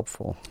so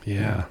helpful.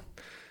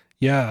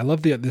 Yeah, I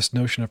love this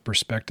notion of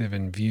perspective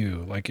and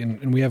view. Like,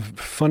 and we have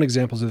fun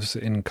examples of this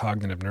in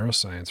cognitive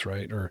neuroscience,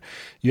 right? Or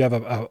you have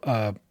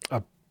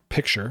a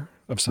picture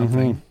of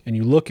something and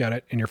you look at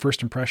it and your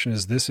first impression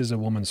is this is a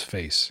woman's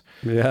face.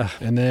 Yeah.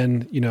 And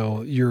then,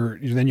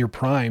 you're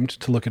primed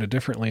to look at it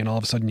differently, and all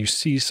of a sudden you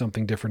see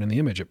something different in the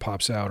image. It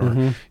pops out.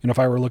 Or, if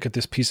I were to look at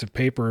this piece of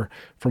paper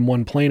from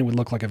one plane, it would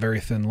look like a very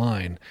thin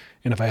line.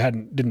 And if I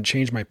didn't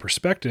change my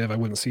perspective, I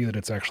wouldn't see that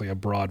it's actually a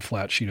broad,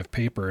 flat sheet of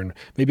paper. And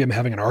maybe I'm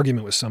having an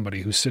argument with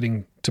somebody who's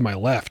sitting to my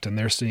left, and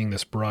they're seeing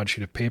this broad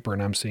sheet of paper,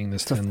 and I'm seeing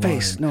this thin line. It's a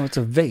face. No, it's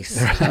a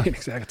vase. Right,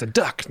 exactly. It's a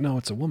duck. No,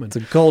 it's a woman. It's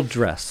a gold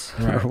dress.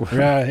 Right.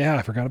 Yeah,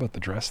 I forgot about the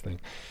dress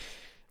thing.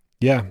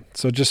 Yeah,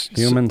 so just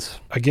humans.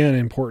 Again,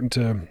 important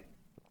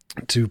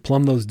to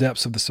plumb those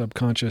depths of the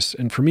subconscious.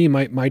 And for me,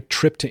 my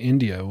trip to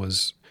India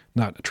was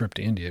not a trip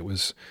to India. It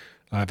was,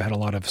 I've had a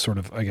lot of sort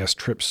of, I guess,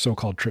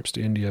 so-called trips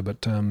to India, but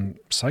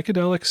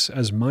psychedelics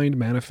as mind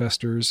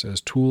manifestors,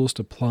 as tools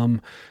to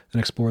plumb and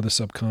explore the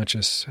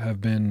subconscious have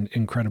been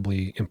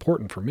incredibly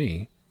important for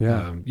me.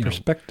 Yeah,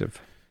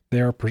 perspective. They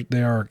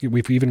are.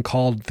 We've even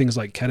called things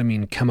like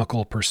ketamine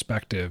chemical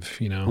perspective.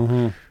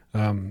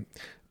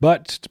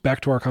 But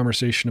back to our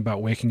conversation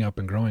about waking up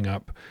and growing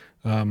up,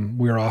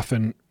 we are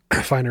often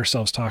find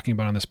ourselves talking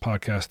about on this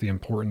podcast the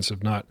importance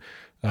of not,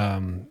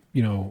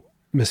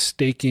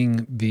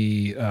 mistaking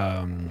the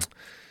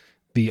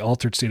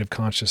altered state of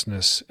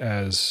consciousness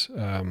as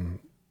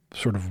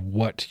sort of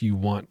what you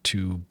want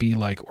to be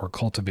like or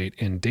cultivate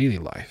in daily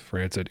life,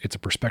 right? It's a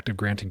perspective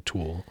granting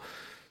tool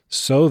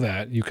so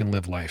that you can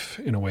live life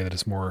in a way that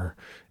is more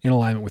in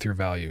alignment with your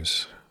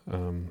values.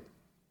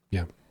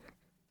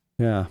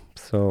 Yeah.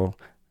 So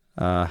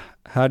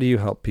how do you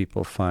help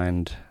people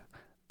find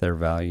their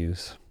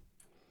values?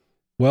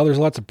 Well, there's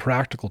lots of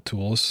practical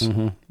tools,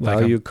 like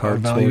value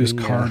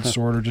card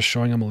sorter, just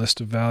showing them a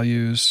list of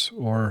values.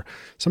 Or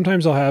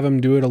sometimes I'll have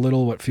them do it a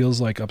little what feels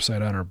like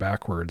upside down or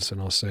backwards,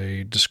 and I'll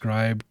say,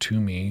 describe to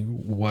me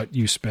what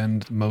you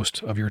spend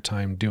most of your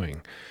time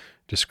doing.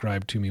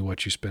 Describe to me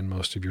what you spend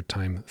most of your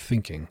time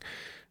thinking.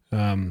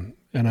 And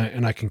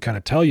I can kind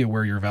of tell you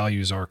where your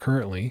values are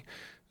currently.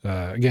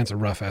 Again, it's a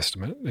rough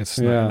estimate. It's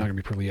not going to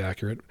be perfectly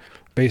accurate,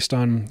 based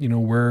on,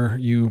 where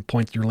you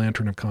point your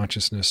lantern of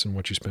consciousness and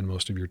what you spend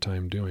most of your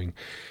time doing.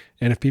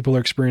 And if people are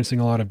experiencing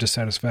a lot of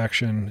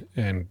dissatisfaction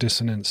and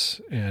dissonance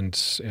and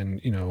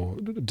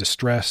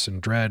distress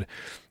and dread,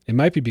 it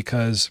might be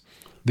because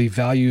the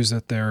values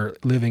that they're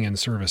living in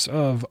service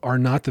of are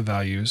not the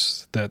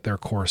values that their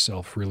core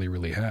self really,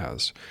 really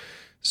has.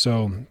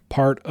 So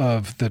part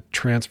of the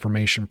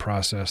transformation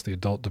process, the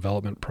adult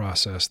development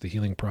process, the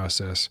healing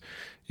process,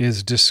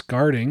 is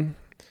discarding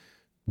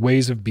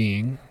ways of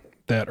being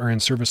that are in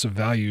service of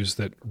values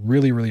that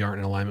really, really aren't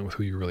in alignment with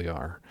who you really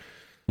are.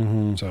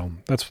 So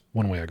that's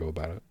one way I go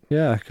about it.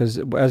 Yeah, because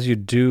as you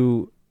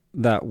do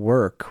that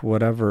work,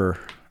 whatever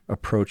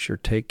approach you're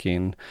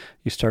taking,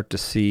 you start to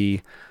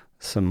see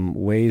some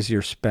ways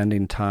you're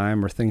spending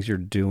time or things you're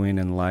doing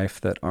in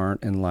life that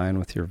aren't in line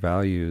with your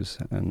values.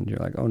 And you're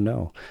like, oh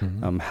no,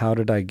 how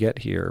did I get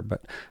here?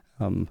 But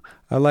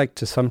I like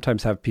to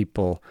sometimes have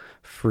people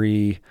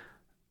free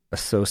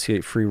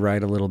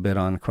write a little bit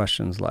on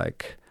questions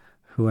like,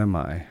 who am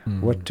I?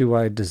 What do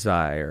I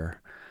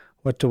desire?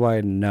 What do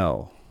I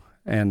know?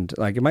 And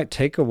like, it might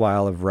take a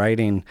while of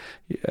writing,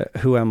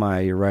 who am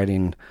I? You're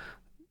writing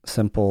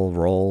simple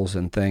roles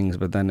and things,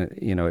 but then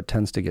it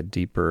tends to get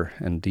deeper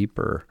and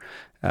deeper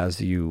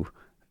as you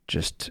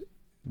just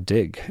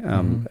dig.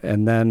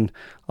 And then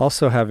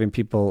also having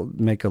people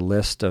make a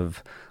list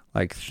of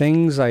like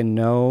things I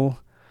know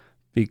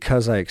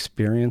because I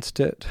experienced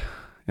it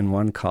in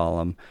one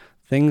column,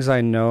 things I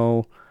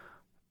know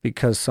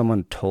because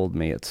someone told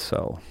me it's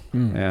so.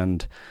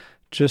 And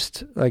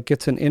just like,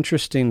 it's an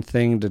interesting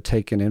thing to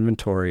take an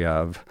inventory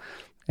of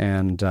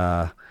and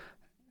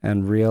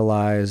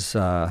realize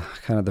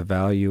kind of the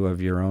value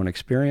of your own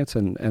experience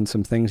and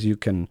some things you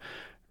can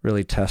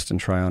really test and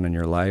try on in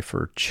your life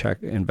or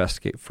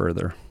investigate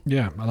further.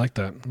 Yeah, I like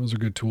that. Those are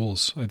good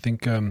tools. I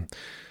think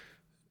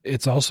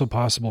it's also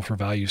possible for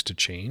values to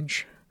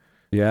change.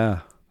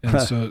 Yeah.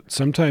 And so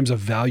sometimes a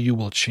value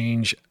will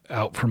change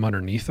out from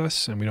underneath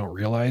us and we don't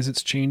realize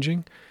it's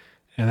changing.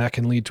 And that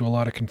can lead to a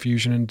lot of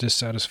confusion and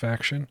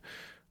dissatisfaction.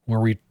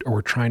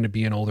 we're trying to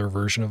be an older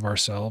version of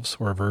ourselves,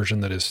 or a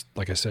version that is,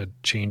 like I said,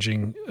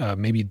 changing,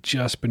 maybe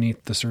just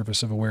beneath the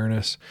surface of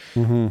awareness.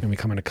 And we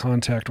come into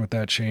contact with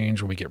that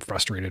change when we get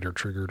frustrated or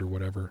triggered or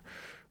whatever.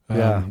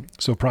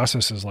 So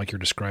processes like you're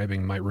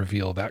describing might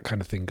reveal that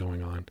kind of thing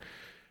going on.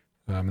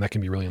 That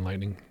can be really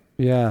enlightening.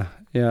 Yeah.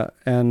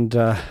 And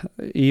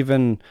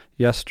even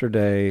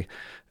yesterday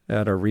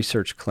at a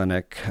research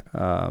clinic,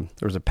 there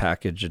was a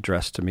package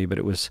addressed to me, but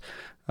it was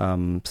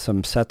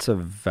some sets of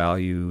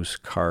values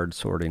card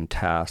sorting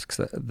tasks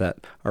that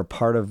are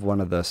part of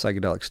one of the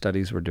psychedelic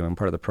studies we're doing,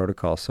 part of the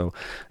protocol. So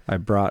I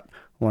brought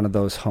one of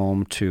those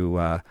home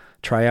to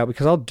try out,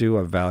 because I'll do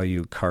a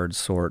value card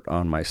sort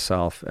on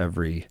myself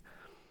every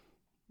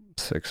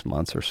 6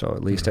 months or so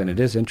at least. And it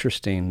is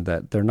interesting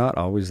that they're not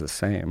always the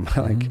same.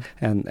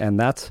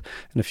 And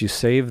if you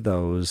save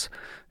those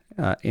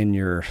in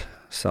your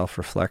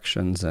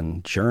self-reflections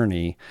and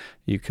journey,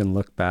 you can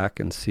look back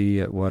and see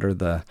at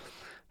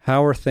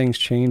how are things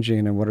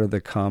changing and what are the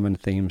common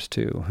themes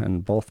too,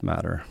 and both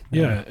matter.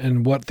 Yeah,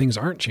 and what things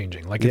aren't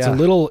changing. Like it's a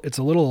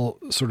little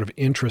sort of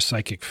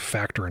intrapsychic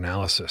factor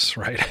analysis,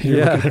 right?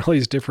 You're looking at all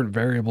these different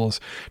variables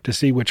to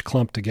see which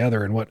clump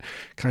together and what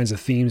kinds of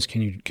themes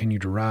can you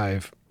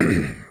derive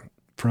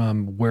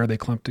from where they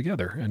clump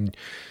together. And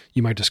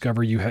you might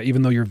discover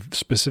even though your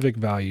specific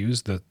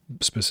values, the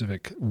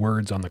specific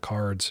words on the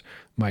cards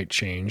might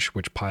change,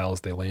 which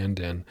piles they land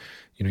in.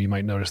 You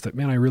might notice that,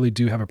 man, I really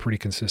do have a pretty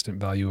consistent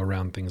value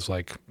around things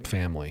like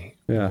family,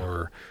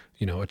 or,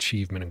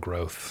 achievement and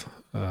growth,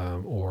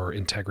 or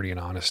integrity and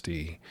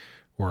honesty,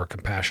 or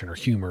compassion or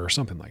humor or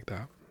something like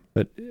that.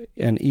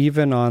 And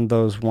even on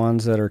those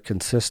ones that are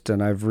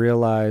consistent, I've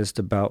realized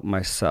about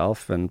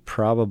myself, and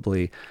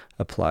probably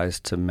applies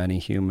to many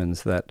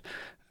humans, that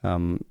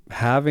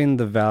having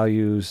the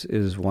values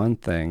is one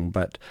thing,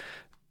 but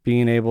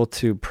being able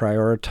to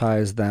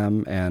prioritize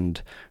them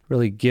and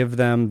really give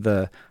them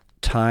the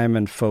time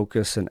and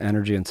focus and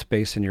energy and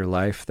space in your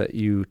life that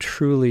you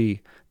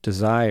truly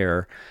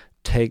desire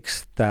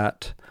takes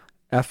that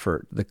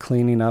effort, the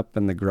cleaning up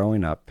and the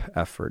growing up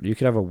effort. You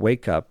could have a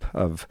wake up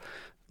of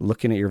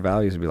looking at your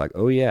values and be like,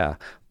 oh yeah,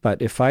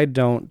 but if I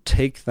don't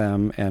take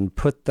them and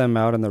put them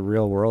out in the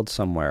real world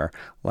somewhere,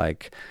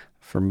 like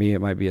for me,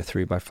 it might be a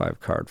 3x5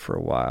 card for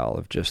a while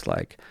of just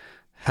like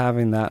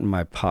having that in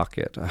my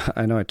pocket.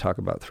 I know I talk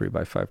about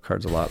 3x5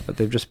 cards a lot, but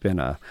they've just been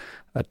a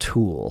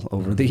tool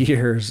over the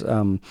years.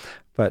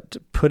 But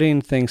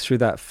putting things through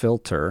that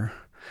filter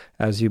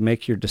as you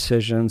make your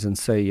decisions and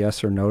say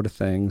yes or no to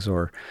things,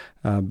 or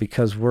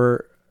because we're,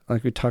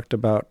 like we talked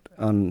about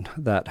on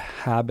that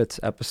habits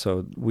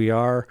episode, we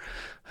are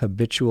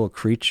habitual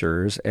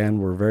creatures, and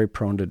we're very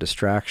prone to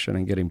distraction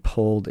and getting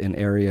pulled in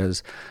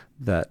areas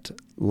that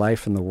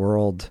life and the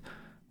world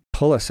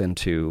pull us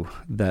into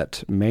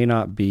that may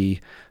not be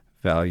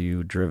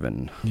value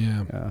driven.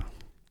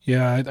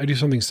 Yeah, I do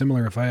something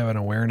similar. If I have an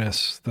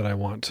awareness that I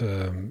want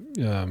to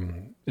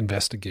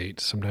investigate,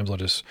 sometimes I'll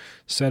just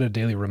set a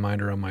daily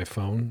reminder on my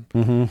phone.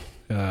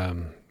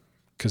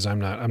 Because I'm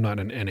not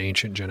an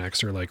ancient Gen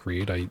Xer like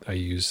Reed. I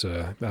use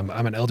I'm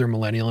an elder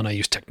millennial, and I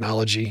use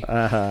technology.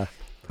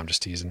 I'm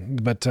just teasing,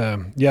 but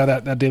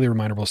that daily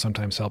reminder will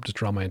sometimes help to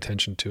draw my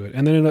attention to it,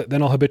 and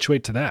then I'll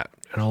habituate to that,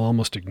 and I'll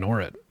almost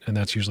ignore it, and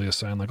that's usually a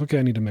sign like, okay,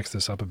 I need to mix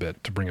this up a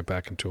bit to bring it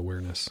back into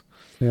awareness.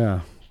 Yeah.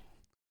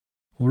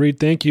 Well, Reed,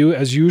 thank you.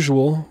 As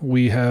usual,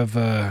 we have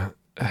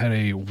had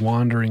a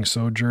wandering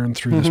sojourn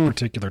through this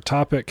particular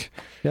topic.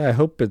 Yeah, I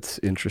hope it's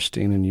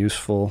interesting and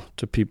useful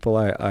to people.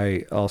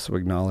 I also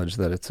acknowledge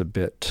that it's a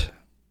bit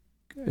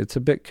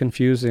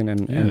confusing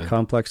and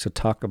complex to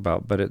talk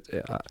about, but it's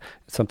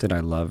something I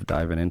love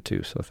diving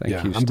into. So thank you,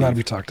 Steve. I'm glad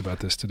we talked about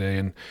this today.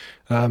 And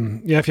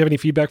if you have any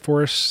feedback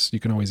for us, you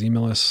can always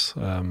email us,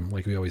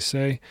 like we always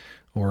say,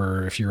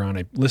 or if you're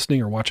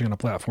listening or watching on a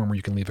platform where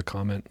you can leave a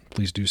comment,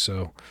 please do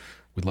so.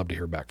 We'd love to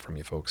hear back from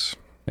you folks.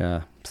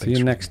 Yeah. See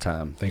you next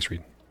time. Thanks,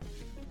 Reed.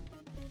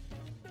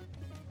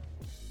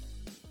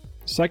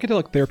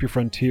 Psychedelic Therapy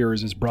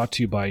Frontiers is brought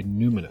to you by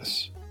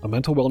Numinous, a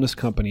mental wellness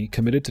company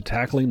committed to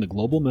tackling the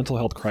global mental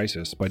health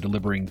crisis by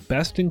delivering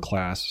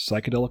best-in-class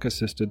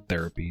psychedelic-assisted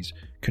therapies,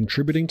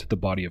 contributing to the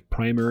body of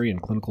primary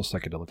and clinical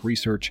psychedelic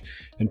research,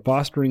 and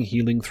fostering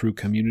healing through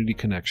community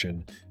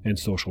connection and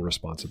social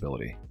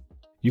responsibility.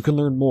 You can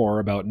learn more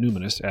about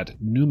Numinous at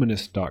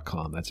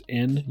numinous.com. That's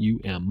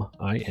Numinus.com.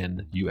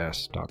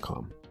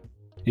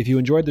 If you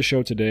enjoyed the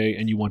show today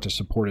and you want to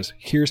support us,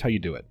 here's how you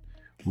do it.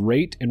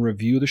 Rate and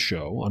review the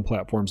show on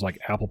platforms like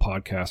Apple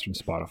Podcasts and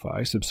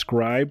Spotify.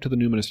 Subscribe to the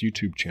Numinous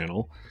YouTube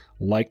channel,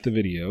 like the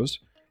videos,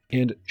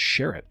 and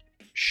share it.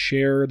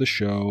 Share the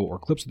show or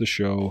clips of the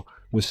show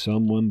with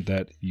someone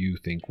that you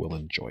think will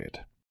enjoy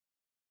it.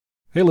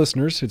 Hey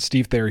listeners, it's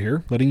Steve Thayer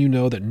here, letting you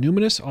know that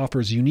Numinous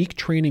offers unique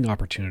training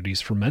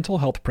opportunities for mental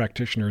health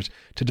practitioners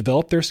to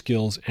develop their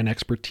skills and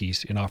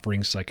expertise in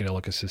offering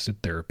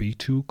psychedelic-assisted therapy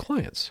to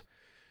clients.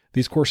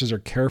 These courses are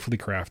carefully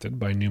crafted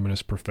by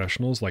Numinous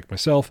professionals like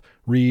myself,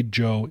 Reed,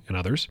 Joe, and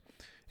others,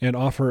 and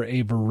offer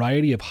a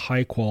variety of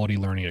high-quality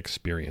learning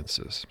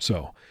experiences.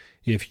 So,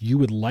 If you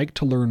would like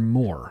to learn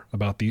more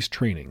about these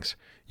trainings,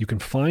 you can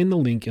find the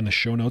link in the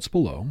show notes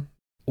below,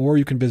 or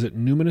you can visit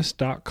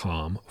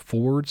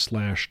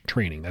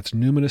numinous.com/training. That's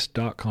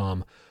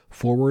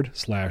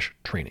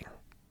numinous.com/training.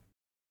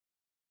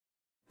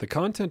 The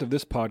content of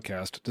this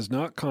podcast does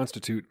not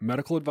constitute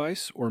medical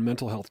advice or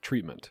mental health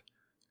treatment.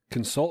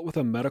 Consult with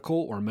a medical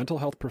or mental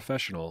health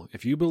professional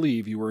if you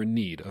believe you are in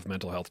need of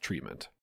mental health treatment.